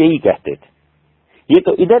سب لوگ یہی کہتے تھے۔ یہ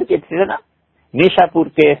تو ادھر کے تھے نا، نیشا پور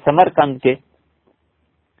کے، سمرقند کے،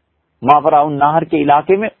 ماوراء النہر کے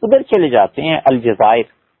علاقے میں، ادھر چلے جاتے ہیں الجزائر،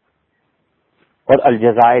 اور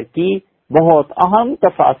الجزائر کی بہت اہم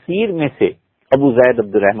تفاسیر میں سے ابو زید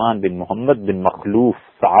عبد الرحمن بن محمد بن مخلوف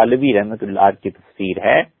ثعلبی رحمت اللہ علیہ کی تفسیر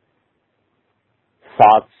ہے۔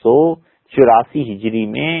 784 ہجری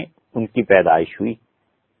میں ان کی پیدائش ہوئی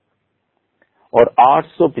اور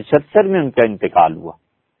 875 میں ان کا انتقال ہوا،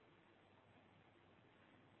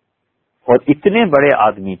 اور اتنے بڑے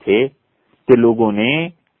آدمی تھے کہ لوگوں نے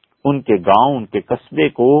ان کے گاؤں، ان کے قصبے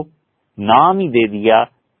کو نام ہی دے دیا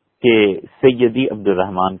کہ سیدی عبد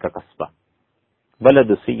الرحمن کا قصبہ،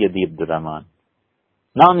 بلد سیدی عبد الرحمن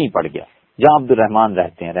نام ہی پڑ گیا، جہاں عبد الرحمن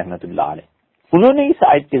رہتے ہیں رحمت اللہ علیہ۔ انہوں نے اس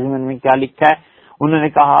آیت کے ضمن میں کیا لکھا ہے؟ انہوں نے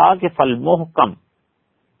کہا کہ فالمحکم،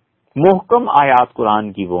 محکم آیات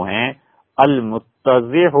قرآن کی وہ ہیں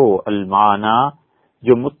المتضح المعنی،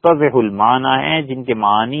 جو متضح المعنی ہیں، جن کے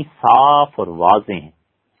معنی صاف اور واضح ہیں۔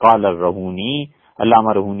 قال الرہونی،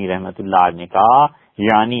 علامہ رہونی رحمت اللہ علیہ نے کہا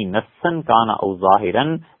یعنی نصن کانا او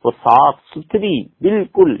ظاہرن، وہ صاف ستھری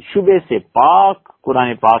بالکل شبہ سے پاک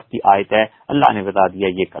قرآن پاک کی آیت ہے، اللہ نے بتا دیا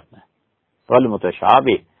یہ کرنا ہے۔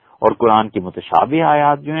 والمتشابہ، اور قرآن کی متشابہ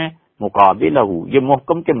آیات جو ہیں مقابلہ، یہ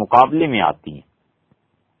محکم کے مقابلے میں آتی ہیں۔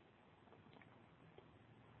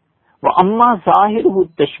 وَأَمَّا ظَاهِرُهُ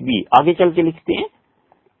التَّشْبِيهُ، آگے چل کے لکھتے ہیں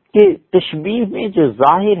کہ تشبیہ میں جو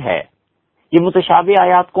ظاہر ہے، یہ متشابہ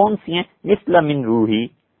آیات کون سی ہیں؟ مثل من روحی،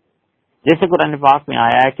 جیسے قرآن پاک میں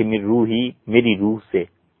آیا ہے کہ من روحی، میری روح سے،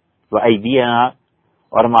 وَأَيْدِيَنَا،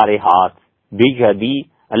 اور ہمارے ہاتھ، بِجَدِی،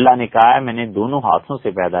 اللہ نے کہا ہے میں نے دونوں ہاتھوں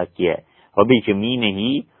سے پیدا کیا ہے،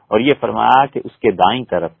 وَبِجَمِینِہِ، اور یہ فرمایا کہ اس کے دائیں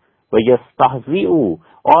طرف وَيَسْتَهْزِئُ،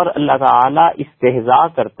 اور اللہ تعالیٰ استہزاء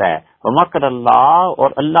کرتا ہے، وَمَكْرَ اللَّهِ، اور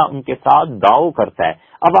اللہ ان کے ساتھ داؤ کرتا ہے۔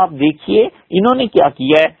 اب آپ دیکھیے انہوں نے کیا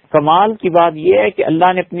کیا ہے۔ کمال کی بات یہ ہے کہ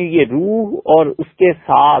اللہ نے اپنی یہ روح اور اس کے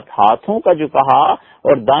ساتھ ہاتھوں کا جو کہا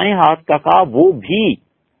اور دائیں ہاتھ کا کہا وہ بھی،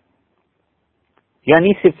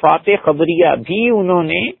 یعنی صفات خبریہ بھی انہوں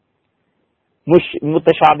نے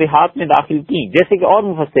متشابہات میں داخل کی، جیسے کہ اور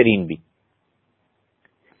مفسرین بھی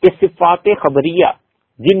کہ صفات خبریہ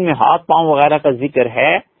جن میں ہاتھ پاؤں وغیرہ کا ذکر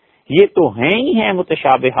ہے یہ تو ہیں ہی ہیں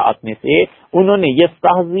متشابہات میں سے، انہوں نے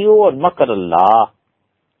یستہزئ اور مکر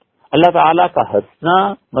اللہ تعالیٰ کا ہنسنا،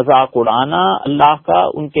 مذاق اڑانا، اللہ کا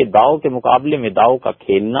ان کے داؤ کے مقابلے میں داؤ کا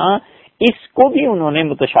کھیلنا، اس کو بھی انہوں نے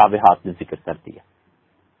متشابہات میں ذکر کر دیا۔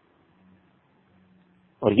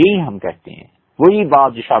 اور یہی ہم کہتے ہیں، وہی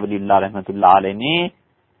بات جو شاہ ولی اللہ رحمۃ اللہ علیہ نے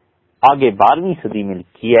آگے 12ویں صدی میں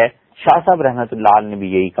لکھی ہے۔ شاہ صاحب رحمۃ اللہ علیہ نے بھی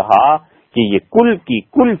یہی کہا کہ یہ کل کی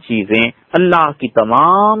کل چیزیں اللہ کی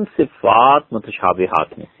تمام صفات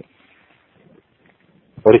متشابہات میں سے۔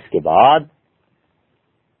 اور اس کے بعد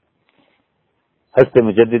حضرت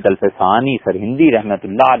مجدد الفسانی سرہندی رحمۃ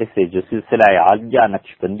اللہ علیہ سے جو سلسلہ عالیہ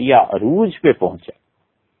نقشبندیہ عروج پہ پہنچا،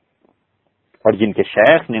 اور جن کے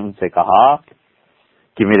شیخ نے ان سے کہا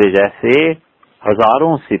کہ میرے جیسے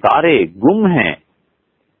ہزاروں ستارے گم ہیں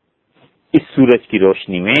اس سورج کی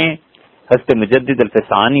روشنی میں، حضرت مجدد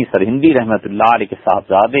الفسانی سرہندی رحمۃ اللہ علیہ کے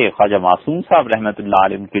صاحبزادے خواجہ معصوم صاحب رحمۃ اللہ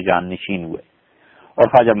علیہ ان کے جانشین ہوئے، اور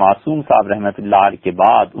خواجہ معصوم صاحب رحمۃ اللہ علیہ کے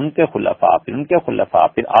بعد ان کے خلفاء،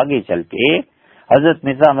 پھر آگے چل کے حضرت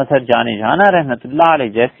مرزا مظہر جان جانا رحمۃ اللہ علیہ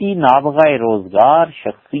جیسی نابغہ روزگار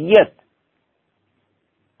شخصیت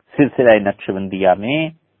سلسلہ نقشبندیہ میں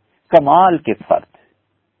کمال کے فرد،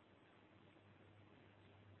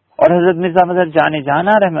 اور حضرت مرزا مظہر جان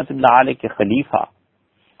جانا رحمۃ اللہ علیہ کے خلیفہ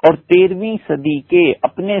اور 13ویں صدی کے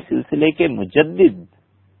اپنے سلسلے کے مجدد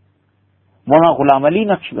مولانا غلام علی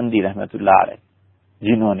نقشبندی رحمۃ اللہ علیہ،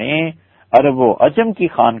 جنہوں نے عرب و عجم کی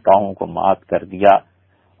خانقاہوں کو مات کر دیا،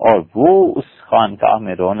 اور وہ اس خانقاہ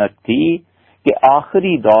میں رونق تھی کہ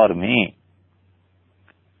آخری دور میں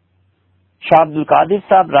شاہ عبد القادر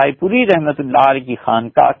صاحب رائے پوری رحمۃ اللہ علیہ کی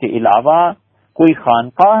خانقاہ کے علاوہ کوئی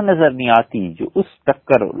خانقاہ نظر نہیں آتی جو اس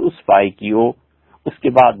ٹکر اور اس پائی کی ہو۔ اس کے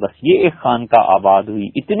بعد بس یہ ایک خانقاہ آباد ہوئی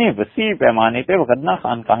اتنے وسیع پیمانے پہ، وغیرہ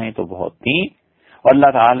خانقاہیں تو بہت تھیں، اور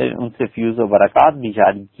اللہ تعالی نے ان سے فیوز و برکات بھی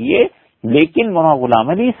جاری کیے، لیکن مولانا غلام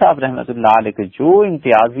علی صاحب رحمۃ اللہ علیہ کے جو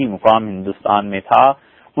امتیازی مقام ہندوستان میں تھا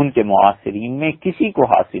ان کے معاصرین میں کسی کو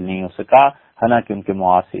حاصل نہیں ہو سکا، حالانکہ ان کے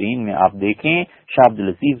معاصرین میں آپ دیکھیں شاہ عبد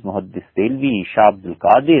العزیز محدث دہلوی، شاہ عبد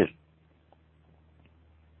القادر،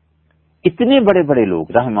 اتنے بڑے بڑے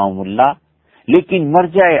لوگ رحمہم اللہ، لیکن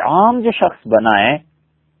مرجع عام جو شخص بنا ہے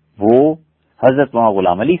وہ حضرت مولانا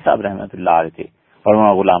غلام علی صاحب رحمۃ اللہ علیہ تھے، اور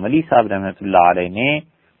مولانا غلام علی صاحب رحمۃ اللہ علیہ نے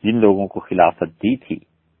جن لوگوں کو خلافت دی تھی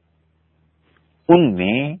ان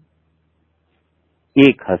میں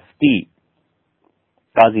ایک ہستی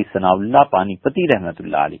قاضی ثناء اللہ پانی پتی رحمۃ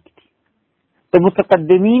اللہ علیہ کی تھی، تو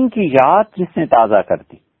متقدمین کی یاد جس نے تازہ کر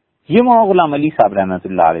دی یہ مولانا غلام علی صاحب رحمۃ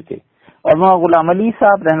اللہ علیہ تھے، اور مولانا غلام علی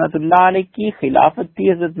صاحب رحمۃ اللہ علیہ کی خلافت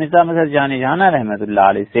تھی حضرت مرزا مظہر جان جانا رحمۃ اللہ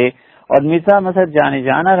علیہ سے، اور مرزا مظہر جان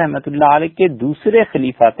جانا رحمۃ اللہ علیہ کے دوسرے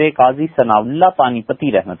خلیفہ تھے قاضی ثناء اللہ پانی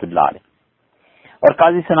پتی رحمۃ اللہ علیہ، اور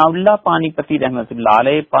قاضی ثناء اللہ پانی پتی رحمۃ اللہ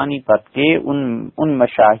علیہ پانی پت کے ان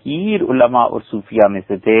مشاہیر علماء اور صوفیاء میں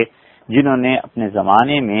سے تھے جنہوں نے اپنے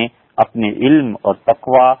زمانے میں اپنے علم اور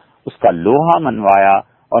تقوی اس کا لوہا منوایا،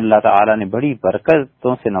 اور اللہ تعالی نے بڑی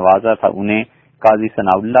برکتوں سے نوازا تھا انہیں۔ قاضی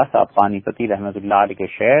ثناء اللہ صاحب پانی پتی رحمۃ اللہ علیہ کے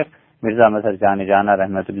شیخ مرزا مظہر جان جانا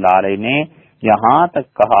رحمۃ اللہ علیہ نے یہاں تک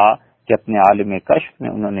کہا کہ اپنے عالم کشف میں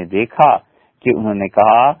انہوں نے دیکھا کہ انہوں نے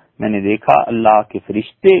کہا میں نے دیکھا اللہ کے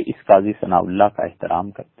فرشتے اس قاضی ثناء اللہ کا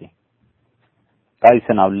احترام کرتے ہیں۔ قاضی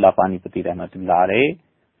ثناء اللہ پانی پتی رحمۃ اللہ علیہ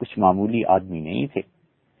کچھ معمولی آدمی نہیں تھے،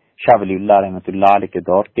 شاہ ولی اللہ رحمۃ اللہ علیہ کے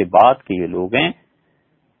دور کے بعد کے یہ لوگ ہیں۔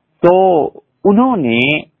 تو انہوں نے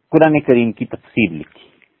قرآن کریم کی تفسیر لکھی،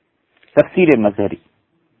 تفسیر مظہری،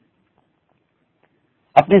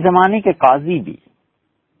 اپنے زمانے کے قاضی بھی،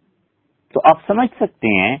 تو آپ سمجھ سکتے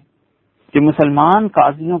ہیں کہ مسلمان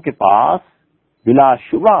قاضیوں کے پاس بلا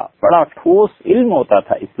شبہ بڑا ٹھوس علم ہوتا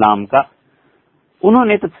تھا اسلام کا۔ انہوں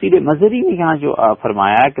نے تفسیر مظہری میں یہاں جو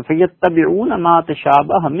فرمایا کہ فَيَتَّبِعُونَ مَا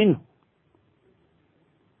تَشَابَهَ مِنْهُ،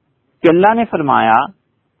 کہ اللہ نے فرمایا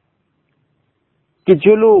کہ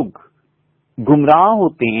جو لوگ گمراہ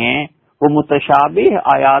ہوتے ہیں وہ متشابہ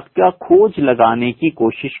آیات کا کھوج لگانے کی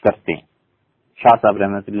کوشش کرتے ہیں۔ شاہ صاحب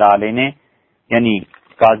رحمۃ اللہ علیہ نے یعنی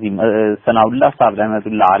قاضی ثناء اللہ صاحب رحمۃ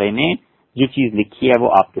اللہ علیہ نے جو چیز لکھی ہے وہ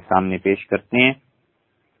آپ کے سامنے پیش کرتے ہیں۔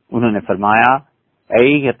 انہوں نے فرمایا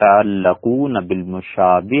ای یتعلقون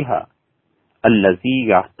بالمشابہ الذی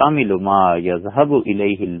یحتمل ما یذهب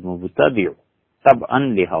الیہ المبتدع طبعا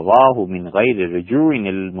لہواہ من غیر رجوع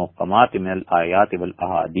المحکمات من الآیات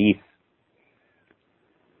والاحادیث.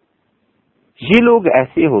 یہ لوگ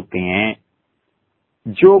ایسے ہوتے ہیں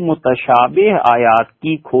جو متشابہ آیات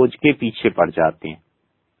کی کھوج کے پیچھے پڑ جاتے ہیں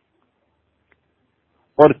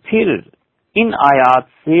اور پھر ان آیات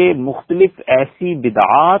سے مختلف ایسی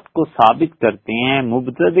بدعات کو ثابت کرتے ہیں،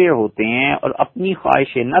 مبتدع ہوتے ہیں اور اپنی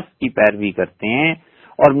خواہش نفس کی پیروی کرتے ہیں،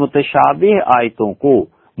 اور متشابہ آیتوں کو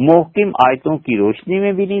محکم آیتوں کی روشنی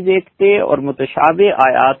میں بھی نہیں دیکھتے اور متشابہ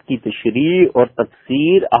آیات کی تشریح اور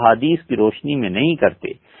تفسیر احادیث کی روشنی میں نہیں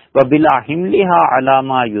کرتے. وَبِلَا حِمْلِهَا عَلَى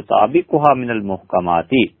مَا يُطَابِقُهَا مِنَ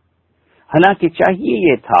الْمُحْكَمَاتِ. حالانکہ چاہیے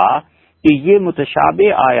یہ تھا کہ یہ متشابہ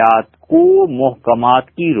آیات کو محکمات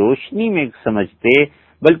کی روشنی میں سمجھتے،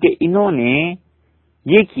 بلکہ انہوں نے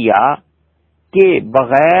یہ کیا کہ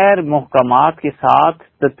بغیر محکمات کے ساتھ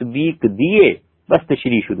تطبیق دیے بس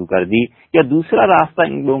تشریح شروع کر دی. یا دوسرا راستہ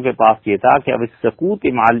ان لوگوں کے پاس یہ تھا کہ اب السکوت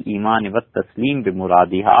مع الایمان والتسلیم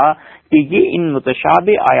بمرادھا، کہ یہ ان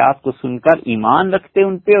متشابہ آیات کو سن کر ایمان رکھتے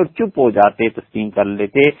ان پہ اور چپ ہو جاتے، تسلیم کر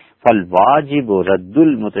لیتے. فالواجب رد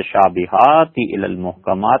المتشابہات الی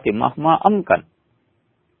المحکمات مہما امکن.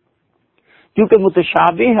 کیونکہ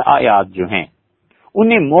متشابہ آیات جو ہیں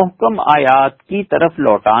انہیں محکم آیات کی طرف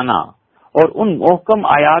لوٹانا اور ان محکم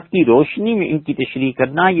آیات کی روشنی میں ان کی تشریح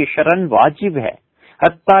کرنا یہ شرعاً واجب ہے.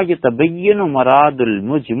 حتیٰ یتبین مراد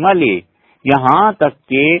المجمل، یہاں تک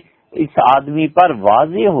کہ اس آدمی پر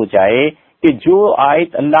واضح ہو جائے کہ جو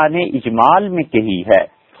آیت اللہ نے اجمال میں کہی ہے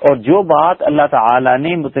اور جو بات اللہ تعالی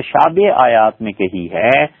نے متشابہ آیات میں کہی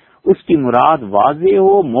ہے اس کی مراد واضح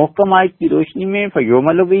ہو محکم آیت کی روشنی میں،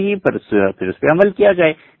 فیعمل بہ، پھر اس پہ عمل کیا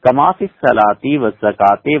جائے. کما فی الصلاۃ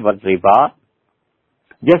والزکوٰۃ والربا،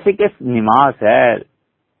 جیسے کہ نماز ہے،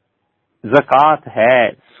 زکوٰۃ ہے،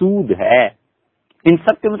 سود ہے، ان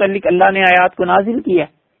سب کے متعلق اللہ نے آیات کو نازل کیا.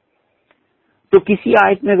 تو کسی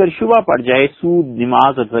آیت میں اگر شبہ پڑ جائے سود،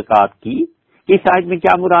 نماز اور زکوٰۃ کی کہ اس آیت میں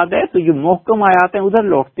کیا مراد ہے، تو جو محکم آیات ہیں ادھر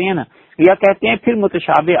لوٹتے ہیں نا، یا کہتے ہیں پھر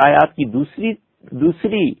متشابہ آیات کی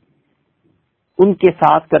دوسری ان کے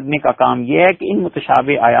ساتھ کرنے کا کام یہ ہے کہ ان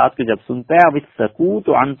متشابہ آیات کو جب سنتا ہے اب السکوت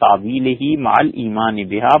عن تعویلہ مع الایمان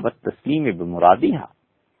بہا والتسلیم بمرادھا،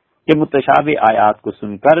 کہ متشابہ آیات کو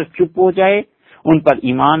سن کر چپ ہو جائے، ان پر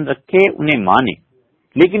ایمان رکھے، انہیں مانے،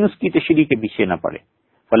 لیکن اس کی تشریح کے پیچھے نہ پڑے.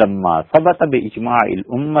 فلما ثبت باجماع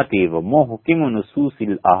الامت ومحکم نصوص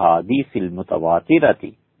الاحادیث المتواترۃ،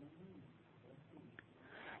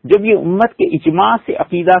 جب یہ امت کے اجماع سے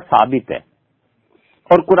عقیدہ ثابت ہے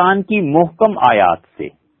اور قرآن کی محکم آیات سے،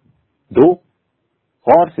 دو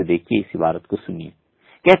غور سے دیکھیے اس عبارت کو سنیے،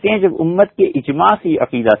 کہتے ہیں جب امت کے اجماع سے یہ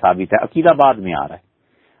عقیدہ ثابت ہے، عقیدہ بعد میں آ رہا ہے،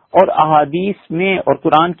 اور احادیث میں اور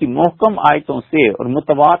قرآن کی محکم آیتوں سے اور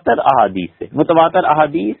متواتر احادیث سے، متواتر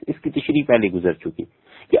احادیث اس کی تشریح پہلے گزر چکی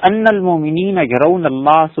کہ ان المؤمنین یرون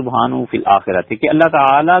اللہ سبحانہ فی الآخرۃ، کہ اللہ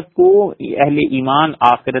تعالی کو اہل ایمان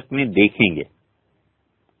آخرت میں دیکھیں گے.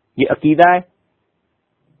 یہ عقیدہ ہے.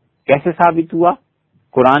 کیسے ثابت ہوا؟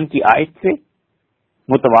 قرآن کی آیت سے،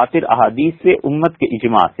 متواتر احادیث سے، امت کے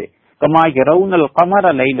اجماع سے. کما یرون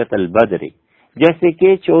القمر لیلۃ البدر، جیسے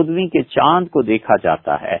کہ 14ویں کے چاند کو دیکھا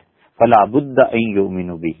جاتا ہے. فلا بد ان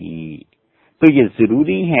یؤمنوا بہ، تو یہ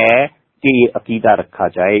ضروری ہے کہ یہ عقیدہ رکھا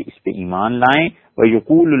جائے، اس پہ ایمان لائیں.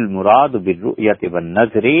 ویقول المراد بالرؤیۃ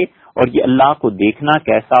والنظر، اور یہ اللہ کو دیکھنا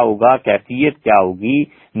کیسا ہوگا، کیفیت کیا ہوگی،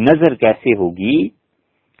 نظر کیسے ہوگی،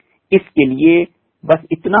 اس کے لیے بس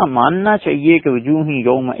اتنا ماننا چاہیے کہ وجوہ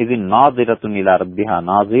یومئذ ناظرۃ الی ربہا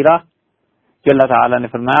ناظرہ، کہ اللہ تعالیٰ نے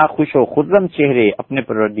فرمایا خوش و خرم چہرے اپنے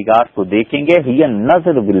پروردگار کو دیکھیں گے. ہی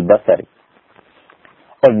النظر بالبصر،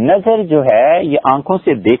 اور نظر جو ہے یہ آنکھوں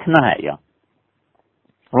سے دیکھنا ہے. یا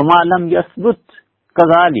وما لم یثبت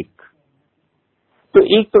کذالک، تو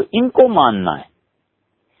ایک تو ان کو ماننا ہے.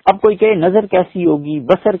 اب کوئی کہے نظر کیسی ہوگی،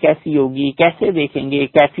 بصر کیسی ہوگی، کیسے دیکھیں گے،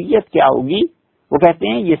 کیفیت کیا ہوگی، وہ کہتے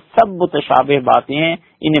ہیں یہ سب متشابہ باتیں ہیں،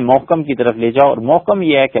 انہیں محکم کی طرف لے جاؤ، اور محکم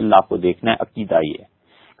یہ ہے کہ اللہ کو دیکھنا ہے، عقیدہ یہ ہے.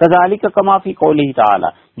 کذالک کما فی قولہ تعالی،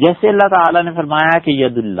 جیسے اللہ تعالی نے فرمایا کہ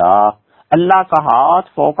ید اللہ، اللہ کا ہاتھ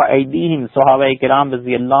فوق ایدیہم، صحابہ کرام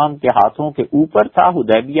رضی اللہ عنہ کے ہاتھوں کے اوپر تھا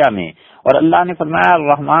حدیبیہ میں، اور اللہ نے فرمایا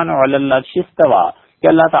الرحمن علی العرش استوی، کہ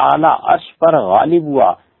اللہ تعالی عرش پر غالب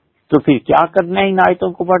ہوا. تو پھر کیا کرنا ہے ان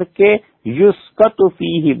آیتوں کو پڑھ کے؟ یسکت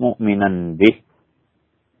فیہ مؤمنا بہ،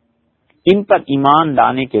 ان پر ایمان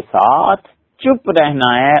لانے کے ساتھ چپ رہنا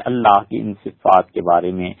ہے اللہ کی ان صفات کے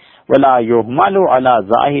بارے میں. ولا یحمل علی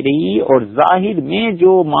ظاہرہ، اور ظاہر میں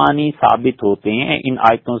جو معنی ثابت ہوتے ہیں ان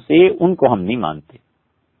آیتوں سے ان کو ہم نہیں مانتے.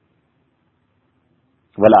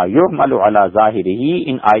 ولا یحمل علی ظاہرہ،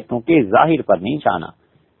 ان آیتوں کے ظاہر پر نہیں جانا۔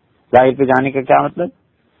 ظاہر پہ جانے کا کیا مطلب؟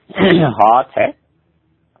 ہاتھ ہے،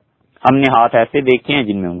 ہم نے ہاتھ ایسے دیکھے ہیں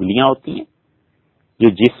جن میں انگلیاں ہوتی ہیں، جو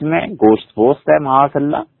جسم ہے، گوشت پوست ہے معاذ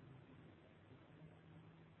اللہ،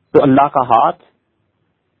 تو اللہ کا ہاتھ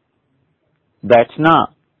بیٹھنا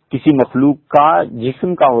کسی مخلوق کا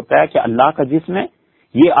جسم کا ہوتا ہے کہ اللہ کا جسم ہے،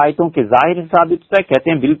 یہ آیتوں کے ظاہر سے ثابت ہوتا ہے؟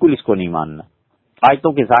 کہتے ہیں بالکل اس کو نہیں ماننا،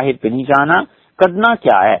 آیتوں کے ظاہر پہ نہیں جانا۔ کرنا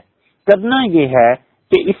کیا ہے؟ کرنا یہ ہے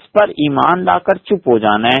کہ اس پر ایمان لا کر چپ ہو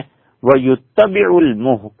جانا ہے، وَيُتَّبِعُ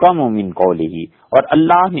الْمُحْكَمُ مِنْ قَوْلِهِ، اور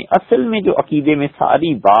اللہ نے اصل میں جو عقیدے میں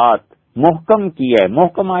ساری بات محکم کی ہے،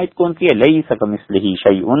 محکم آیت کون سی ہے؟ لَيْسَ كَمِثْلِهِ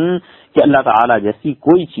شَيْءٌ، کہ اللہ تعالی جیسی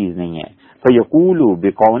کوئی چیز نہیں ہے۔ فَيَقُولُ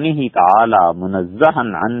بِقَوْنِهِ تَعَالَى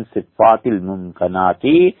مُنَزَّهًا عَنْ صِفَاتِ الْمُمْكَنَاتِ،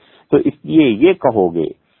 تو اس لیے یہ کہو گے،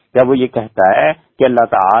 جب وہ یہ کہتا ہے کہ اللہ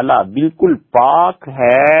تعالی بالکل پاک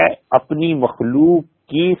ہے اپنی مخلوق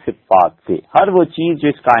کی صفات سے، ہر وہ چیز جو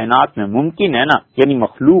اس کائنات میں ممکن ہے نا، یعنی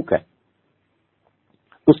مخلوق ہے،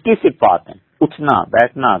 اس کی صفات ہیں، اٹھنا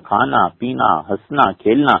بیٹھنا کھانا پینا ہنسنا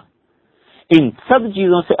کھیلنا، ان سب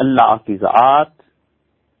چیزوں سے اللہ کی ذات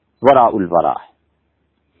وراء الورا ہے۔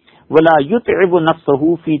 ولا يتعب نفسه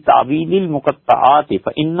في تعویل المقطعات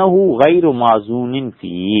فانه غیر معزون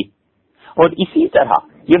فيه، اور اسی طرح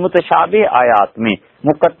یہ متشابہ آیات میں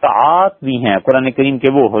مقطعات بھی ہیں، قرآن کریم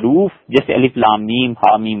کے وہ حروف جیسے الف لام میم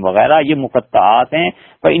ہا میم وغیرہ، یہ مقطعات ہیں۔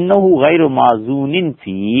 فإنه غیر معزون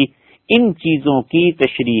فی، ان چیزوں کی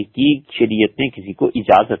تشریح کی شریعت نے کسی کو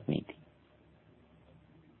اجازت نہیں دی۔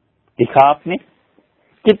 دیکھا آپ نے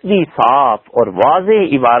کتنی صاف اور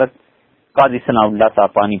واضح عبارت قاضی ثناء اللہ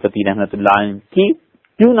صاحب پانی پتی رحمۃ اللہ علیہ کی،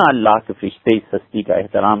 کیوں نہ اللہ کے فرشتے اس ہستی کا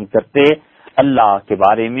احترام کرتے، اللہ کے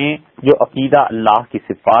بارے میں جو عقیدہ اللہ کی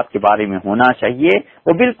صفات کے بارے میں ہونا چاہیے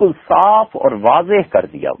وہ بالکل صاف اور واضح کر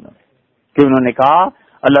دیا انہوں نے، کہ انہوں نے کہا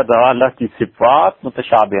اللہ تعالی کی صفات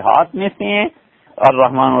متشابہات میں سے ہیں،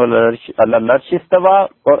 الرحمن علی العرش استوى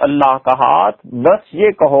اور اللہ کا ہاتھ، بس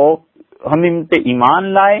یہ کہو ہم ان پہ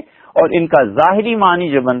ایمان لائے اور ان کا ظاہری معنی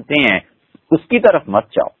جو بنتے ہیں اس کی طرف مت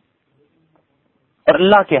جاؤ اور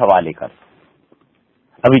اللہ کے حوالے کر۔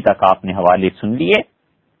 ابھی تک آپ نے حوالے سن لیے،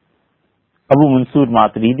 ابو منصور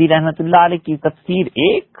ماتریدی رحمۃ اللہ علیہ کی تفسیر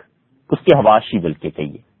ایک، اس کے حواشی بلکہ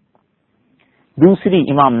کہیے، دوسری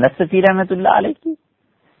امام نصفی رحمۃ اللہ علیہ کی،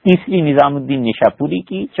 تیسری نظام الدین نشاپوری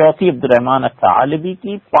کی، چوتھی عبد الرحمن الثعالبی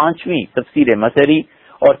کی، پانچویں تفسیر مظہری،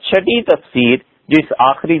 اور چھٹی تفسیر جو اس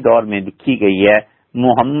آخری دور میں لکھی گئی ہے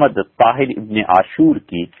محمد طاہر ابن عاشور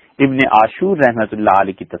کی۔ ابن عاشور رحمۃ اللہ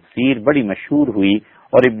علیہ کی تفسیر بڑی مشہور ہوئی،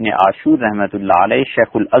 اور ابن عاشور رحمۃ اللہ علیہ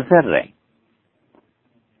شیخ الازہر رہے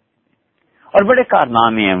اور بڑے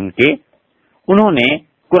کارنامے ہیں ان کے۔ انہوں نے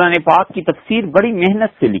قرآن پاک کی تفسیر بڑی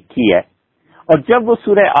محنت سے لکھی ہے، اور جب وہ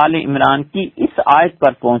سورہ آل عمران کی اس آیت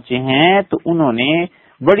پر پہنچے ہیں تو انہوں نے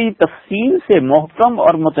بڑی تفصیل سے محکم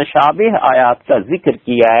اور متشابہ آیات کا ذکر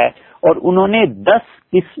کیا ہے، اور انہوں نے 10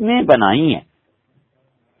 قسمیں بنائی ہیں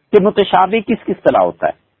کہ متشابہ کس کس طرح ہوتا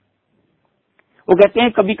ہے۔ وہ کہتے ہیں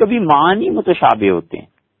کبھی کبھی معنی متشابہ ہوتے ہیں،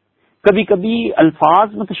 کبھی کبھی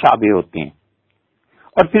الفاظ متشابہ ہوتے ہیں،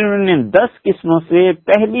 اور پھر انہوں نے 10 قسموں سے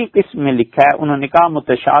پہلی قسم میں لکھا ہے، انہوں نے کہا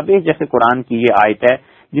متشابہ جیسے قرآن کی یہ آیت ہے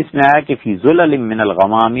جس میں آیا کہ فی ظلل من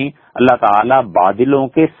الغمام، اللہ تعالی بادلوں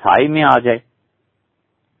کے سائے میں آ جائے،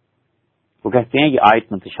 وہ کہتے ہیں یہ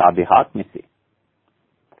آیت متشابہات میں سے۔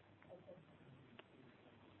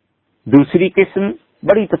 دوسری قسم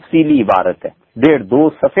بڑی تفصیلی عبارت ہے، 1.5-2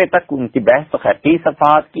 صفحے تک ان کی بحث خیر 30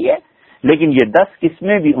 صفحات کی ہے، لیکن یہ 10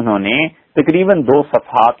 قسمیں بھی انہوں نے تقریباً 2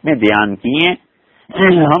 صفحات میں بیان کی ہیں۔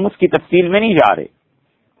 ہم اس کی تفصیل میں نہیں جا رہے،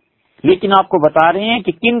 لیکن آپ کو بتا رہے ہیں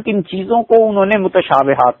کہ کن کن چیزوں کو انہوں نے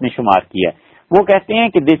متشابہات میں شمار کیا ہے۔ وہ کہتے ہیں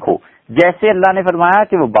کہ دیکھو جیسے اللہ نے فرمایا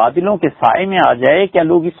کہ وہ بادلوں کے سائے میں آ جائے، کیا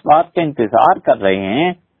لوگ اس بات کا انتظار کر رہے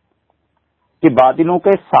ہیں کہ بادلوں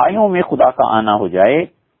کے سایوں میں خدا کا آنا ہو جائے؟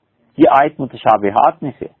 یہ آیت متشابہات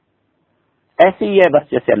میں سے ایسے ہی ہے، بس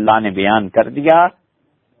جیسے اللہ نے بیان کر دیا،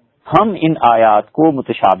 ہم ان آیات کو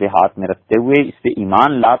متشابہات میں رکھتے ہوئے اس پہ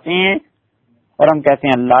ایمان لاتے ہیں اور ہم کہتے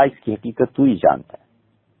ہیں اللہ اس کی حقیقت تو ہی جانتا ہے۔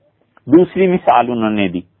 دوسری مثال انہوں نے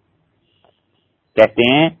دی، کہتے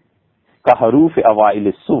ہیں کہ حروف اوائل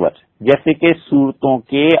السور، جیسے کہ سورتوں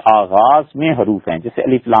کے آغاز میں حروف ہیں جیسے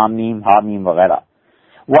الف لام میم ہا میم وغیرہ،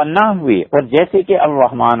 وَالنَّحْوِ، اور جیسے کہ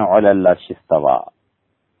الرحمن علی العرش استویٰ،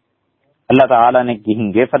 اللہ تعالیٰ نے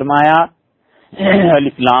کہیں یہ فرمایا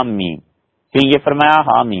الف لام میم، کہیں یہ فرمایا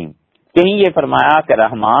ہا میم، کہیں یہ فرمایا کہ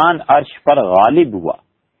رحمان عرش پر غالب ہوا،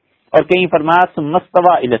 اور کہیں فرمایا ثم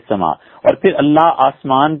استویٰ الی السماء، اور پھر اللہ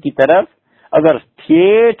آسمان کی طرف، اگر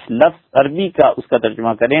ٹھیٹھ لفظ عربی کا اس کا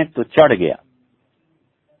ترجمہ کریں تو چڑھ گیا،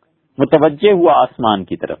 متوجہ ہوا آسمان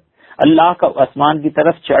کی طرف، اللہ کا آسمان کی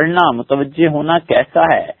طرف چڑھنا، متوجہ ہونا کیسا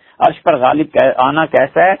ہے، عرش پر غالب آنا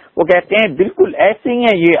کیسا ہے، وہ کہتے ہیں بالکل ایسے ہی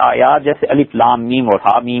ہیں یہ آیات جیسے الف لام میم اور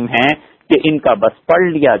ہا میم ہیں کہ ان کا بس پڑھ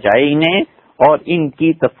لیا جائے انہیں اور ان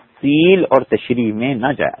کی تفصیل اور تشریح میں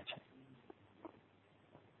نہ جایا جائے۔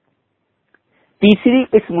 تیسری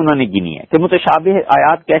قسم انہوں نے گنی ہے کہ متشابہ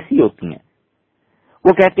آیات کیسی ہوتی ہیں،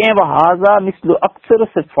 وہ کہتے ہیں وَهَذَا مِثْلُ أَكْثَرُ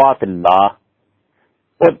صِفَاتِ اللَّهِ،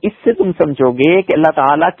 اور اس سے تم سمجھو گے کہ اللہ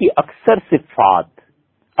تعالیٰ کی اکثر صفات،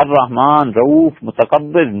 الرحمن، رؤوف،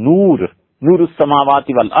 متکبر، نور، نور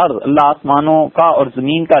السماوات والارض، اللہ آسمانوں کا اور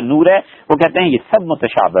زمین کا نور ہے، وہ کہتے ہیں یہ سب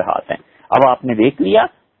متشابہات ہیں۔ اب آپ نے دیکھ لیا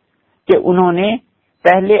کہ انہوں نے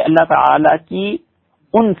پہلے اللہ تعالیٰ کی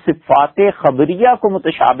ان صفات خبریہ کو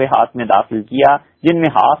متشابہات میں داخل کیا جن میں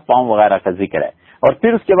ہاتھ پاؤں وغیرہ کا ذکر ہے، اور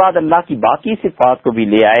پھر اس کے بعد اللہ کی باقی صفات کو بھی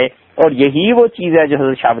لے آئے، اور یہی وہ چیز ہے جو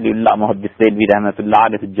حضرت شاہ ولی اللہ محدث دہلوی رحمۃ اللہ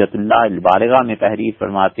علیہ حجت اللہ البالغہ میں تحریر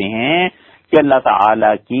فرماتے ہیں کہ اللہ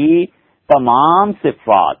تعالی کی تمام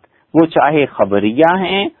صفات، وہ چاہے خبریہ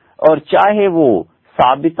ہیں اور چاہے وہ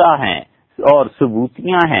ثابتہ ہیں اور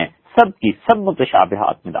ثبوتیاں ہیں، سب کی سب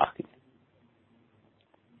متشابہات میں داخل ہیں۔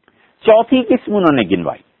 چوتھی قسم انہوں نے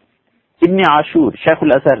گنوائی ابن عاشور شیخ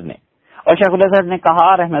الازہر نے، اور شیخ الازہر نے کہا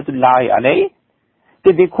رحمۃ اللہ علیہ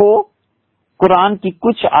کہ دیکھو قرآن کی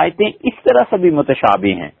کچھ آیتیں اس طرح سے بھی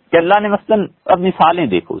متشابہ ہیں کہ اللہ نے مثلاً اب مثالیں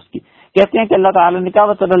دیکھو اس کی، کہتے ہیں کہ اللہ تعالیٰ نے کہا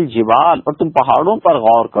وَتَرَى الْجِبَالَ، اور تم پہاڑوں پر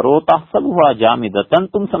غور کرو، تَحْسَبُهَا جَامِدَةً،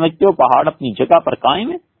 تم سمجھتے ہو پہاڑ اپنی جگہ پر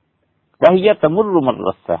قائم ہے، وَهِيَ تَمُرُّ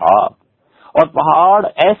مَرَّ السَّحَابِ، اور پہاڑ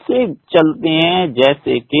ایسے چلتے ہیں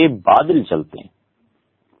جیسے کہ بادل چلتے ہیں،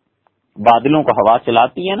 بادلوں کو ہوا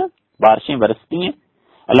چلاتی ہے نا، بارشیں برستی ہیں،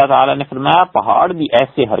 اللہ تعالیٰ نے فرمایا پہاڑ بھی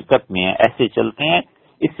ایسے حرکت میں ہیں، ایسے چلتے ہیں۔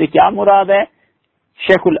 اس سے کیا مراد ہے؟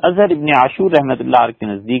 شیخ الازہر ابن عاشور رحمۃ اللہ علیہ کے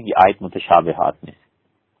نزدیک یہ آیت متشابہات میں سے،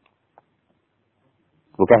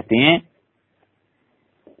 وہ کہتے ہیں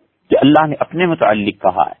کہ اللہ نے اپنے متعلق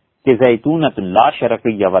کہا ہے کہ زیتونۃ لا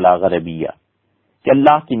شرقیہ ولا غربیہ، کہ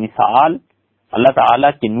اللہ کی مثال اللہ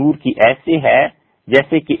تعالیٰ کے نور کی ایسے ہے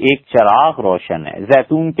جیسے کہ ایک چراغ روشن ہے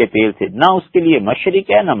زیتون کے تیل سے، نہ اس کے لیے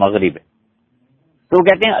مشرق ہے نہ مغرب ہے۔ تو وہ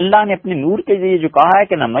کہتے ہیں اللہ نے اپنے نور کے لیے جو کہا ہے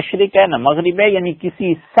کہ نہ مشرق ہے نہ مغرب ہے، یعنی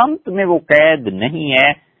کسی سمت میں وہ قید نہیں ہے،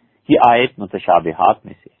 یہ آیت متشابہات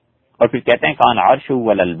میں سے۔ اور پھر کہتے ہیں کان عرشہ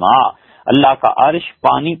علی الماء، اللہ کا عرش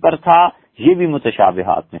پانی پر تھا، یہ بھی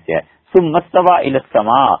متشابہات میں سے ہے۔ ثم استوى الی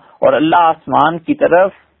السماء، اور اللہ آسمان کی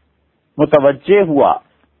طرف متوجہ ہوا،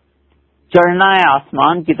 چڑھنا ہے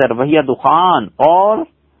آسمان کی طرف، وہی دخان، اور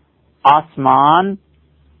آسمان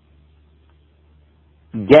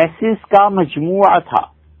گیسز کا مجموعہ تھا،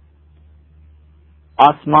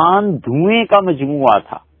 آسمان دھوئیں کا مجموعہ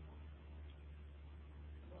تھا۔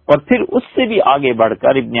 اور پھر اس سے بھی آگے بڑھ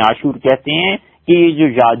کر ابن عاشور کہتے ہیں کہ یہ جو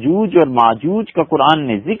یاجوج اور ماجوج کا قرآن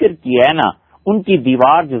نے ذکر کیا ہے نا، ان کی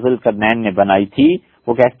دیوار جو ذوالقرنین نے بنائی تھی،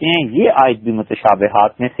 وہ کہتے ہیں یہ آیت بھی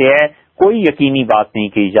متشابہات میں سے ہے، کوئی یقینی بات نہیں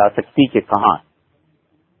کی جا سکتی کہ کہاں۔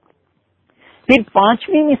 پھر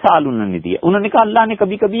پانچویں مثال انہوں نے دی، انہوں نے کہا اللہ نے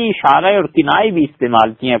کبھی کبھی اشارہ اور کنائے بھی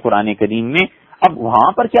استعمال کیے ہیں قرآن کریم میں، اب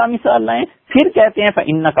وہاں پر کیا مثال لائیں؟ پھر کہتے ہیں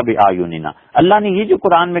فَإِنَّكَ بِأَعْيُنِنَا، اللہ نے یہ جو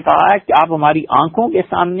قرآن میں کہا ہے کہ آپ ہماری آنکھوں کے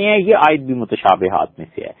سامنے ہیں، یہ آیت بھی متشابہات میں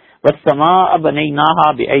سے ہے۔ وَالسَّمَاءَ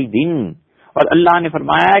بَنَيْنَاهَا بِأَيْدٍ، اور اللہ نے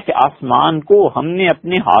فرمایا ہے کہ آسمان کو ہم نے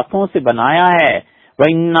اپنے ہاتھوں سے بنایا ہے،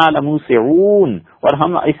 وَإِنَّا لَمُوسِعُونَ، اور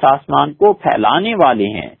ہم اس آسمان کو پھیلانے والے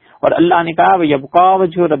ہیں۔ اور اللہ نے کہا وَيَبْقَى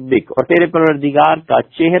وَجْهُ رَبِّكَ، اور تیرے پروردگار کا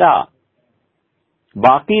چہرہ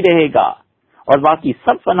باقی رہے گا، اور باقی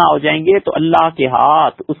سب فنا ہو جائیں گے، تو اللہ کے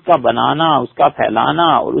ہاتھ، اس کا بنانا، اس کا پھیلانا،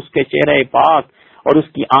 اور اس کے چہرے پاک اور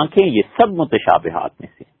اس کی آنکھیں، یہ سب متشابہات میں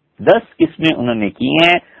سے 10 قسمیں انہوں نے کی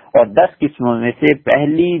ہیں، اور 10 قسموں میں سے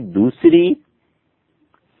پہلی، دوسری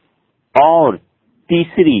اور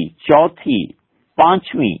تیسری، چوتھی،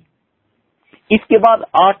 پانچویں، اس کے بعد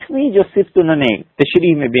 8ویں جو صفت انہوں نے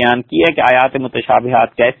تشریح میں بیان کی ہے کہ آیات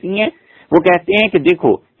متشابہات کیسی ہیں، وہ کہتے ہیں کہ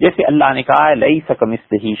دیکھو جیسے اللہ نے کہا ہے لیس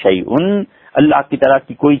کمثلہ شیء، اللہ کی طرح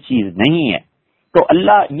کی کوئی چیز نہیں ہے، تو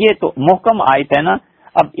اللہ یہ تو محکم آیت ہے نا،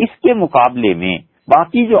 اب اس کے مقابلے میں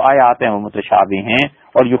باقی جو آیات ہیں وہ متشابہ ہیں،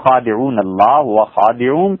 اور یخادعون اللہ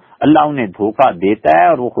وخادعون، اللہ انہیں دھوکہ دیتا ہے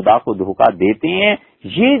اور وہ خدا کو دھوکہ دیتے ہیں۔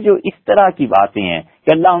 یہ جو اس طرح کی باتیں ہیں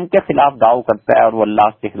کہ اللہ ان کے خلاف دعو کرتا ہے اور وہ اللہ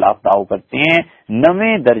کے خلاف دعو کرتے ہیں،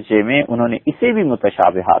 9ویں درجے میں انہوں نے اسے بھی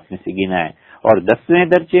متشابہات میں سے گنا ہے، اور 10ویں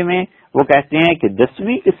درجے میں وہ کہتے ہیں کہ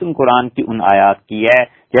 10ویں قسم قرآن کی ان آیات کی ہے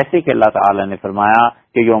جیسے کہ اللہ تعالیٰ نے فرمایا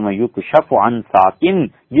کہ یوم یکشف عن ساکن،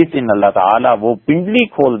 جس دن اللہ تعالیٰ وہ پنڈلی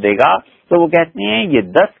کھول دے گا، تو وہ کہتے ہیں یہ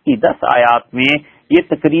 10 کی 10 آیات میں یہ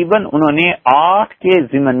تقریباً انہوں نے 8 کے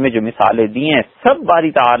ضمن میں جو مثالیں دی ہیں سب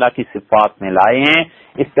باری تعالیٰ کی صفات میں لائے ہیں.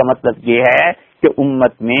 اس کا مطلب یہ ہے کہ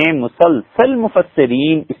امت میں مسلسل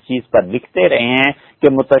مفسرین اس چیز پر لکھتے رہے ہیں کہ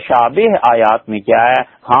متشابہ آیات میں کیا ہے.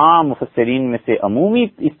 ہاں مفسرین میں سے عمومی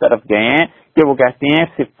اس طرف گئے ہیں کہ وہ کہتے ہیں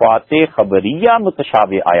صفات خبریہ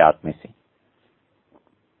متشابہ آیات میں سے.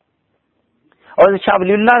 اور شاہ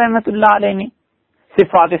ولی اللہ رحمۃ اللہ علیہ نے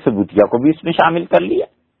صفات ثبوتیہ کو بھی اس میں شامل کر لیا.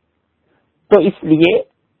 تو اس لیے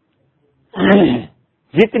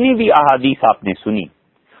جتنی بھی احادیث آپ نے سنی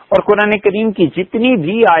اور قرآن کریم کی جتنی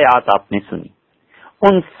بھی آیات آپ نے سنی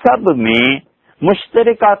ان سب میں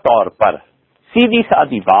مشترکہ طور پر سیدھی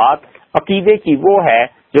سادی بات عقیدے کی وہ ہے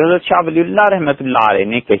جو حضرت شاہ ولی اللہ رحمۃ اللہ علیہ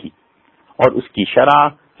نے کہی. اور اس کی شرح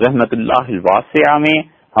رحمۃ اللہ الواسعہ میں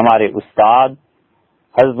ہمارے استاد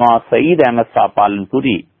حضرت سعید احمد صاحب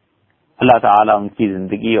پالنپوری، اللہ تعالیٰ ان کی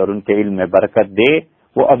زندگی اور ان کے علم میں برکت دے،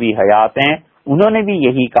 وہ ابھی حیات ہیں، انہوں نے بھی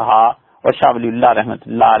یہی کہا. اور شاہ ولی اللہ رحمۃ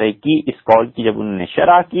اللہ علیہ کی اس قول کی جب انہوں نے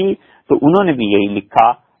شرح کی تو انہوں نے بھی یہی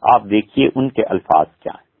لکھا. آپ دیکھیے ان کے الفاظ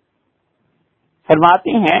کیا ہیں.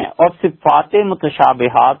 فرماتے ہیں اور صفات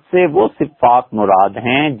متشابہات سے وہ صفات مراد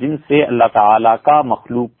ہیں جن سے اللہ تعالی کا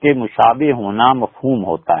مخلوق کے مشابہ ہونا مفہوم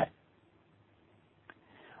ہوتا ہے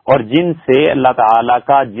اور جن سے اللہ تعالی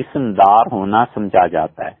کا جسم دار ہونا سمجھا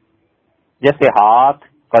جاتا ہے، جیسے ہاتھ،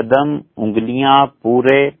 قدم، انگلیاں،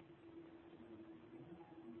 پورے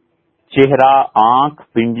چہرہ، آنکھ،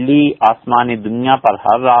 پنڈلی، آسمان دنیا پر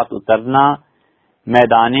ہر رات اترنا،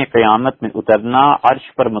 میدان قیامت میں اترنا، عرش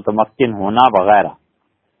پر متمکن ہونا وغیرہ.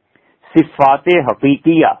 صفات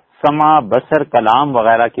حقیقیہ سمع، بصر، کلام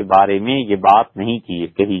وغیرہ کے بارے میں یہ بات نہیں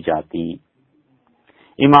کہی جاتی.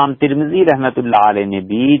 امام ترمذی رحمت اللہ علیہ نے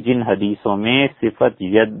بھی جن حدیثوں میں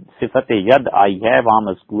صفت ید آئی ہے وہاں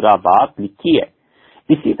مذکورہ بات لکھی ہے.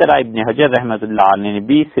 اسی طرح ابن حجر رحمت اللہ علیہ نے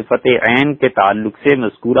بھی صفت عین کے تعلق سے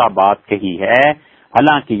مذکورہ بات کہی ہے،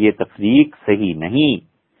 حالانکہ یہ تفریق صحیح نہیں.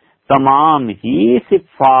 تمام ہی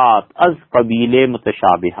صفات از قبیل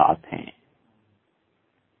متشابہات ہیں.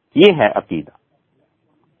 یہ ہے عقیدہ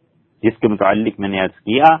جس کے متعلق میں نے عرض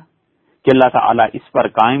کیا کہ اللہ تعالیٰ اس پر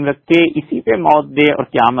قائم رکھے، اسی پہ موت دے اور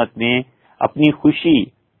قیامت میں اپنی خوشی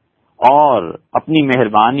اور اپنی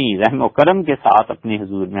مہربانی رحم و کرم کے ساتھ اپنے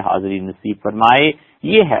حضور میں حاضری نصیب فرمائے.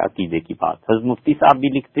 یہ ہے عقیدے کی بات. حضرت مفتی صاحب بھی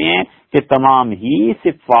لکھتے ہیں کہ تمام ہی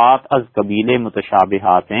صفات از قبیل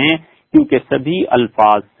متشابہات ہیں کیونکہ سبھی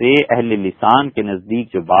الفاظ سے اہل لسان کے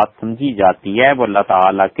نزدیک جو بات سمجھی جاتی ہے وہ اللہ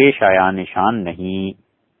تعالیٰ کے شایان شان نہیں.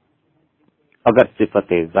 اگر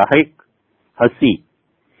صفت ضحک، ہنسی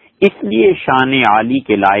اس لیے شان عالی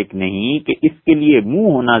کے لائق نہیں کہ اس کے لیے منہ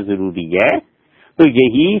ہونا ضروری ہے تو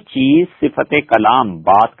یہی چیز صفت کلام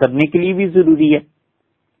بات کرنے کے لیے بھی ضروری ہے.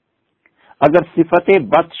 اگر صفت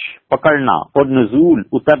بطش پکڑنا اور نزول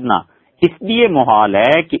اترنا اس لیے محال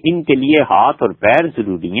ہے کہ ان کے لیے ہاتھ اور پیر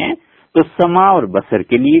ضروری ہیں تو سمع اور بصر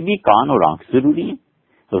کے لیے بھی کان اور آنکھ ضروری ہیں.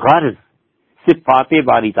 غرض صفات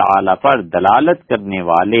باری تعالی پر دلالت کرنے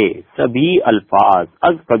والے سبھی الفاظ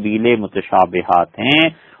از قبیل متشابہات ہیں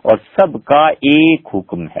اور سب کا ایک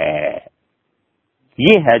حکم ہے.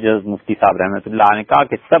 یہ ہے جو مفتی صاحب رحمۃ اللہ نے کہا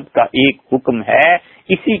کہ سب کا ایک حکم ہے،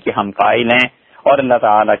 اسی کے ہم قائل ہیں. اور اللہ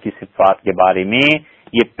تعالی کی صفات کے بارے میں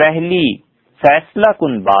یہ پہلی فیصلہ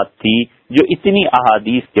کن بات تھی جو اتنی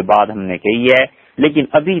احادیث کے بعد ہم نے کہی ہے. لیکن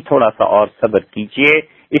ابھی تھوڑا سا اور صبر کیجئے،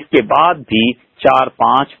 اس کے بعد بھی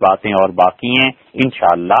 4-5 باتیں اور باقی ہیں،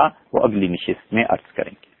 انشاءاللہ وہ اگلی نشست میں عرض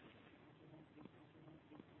کریں گے.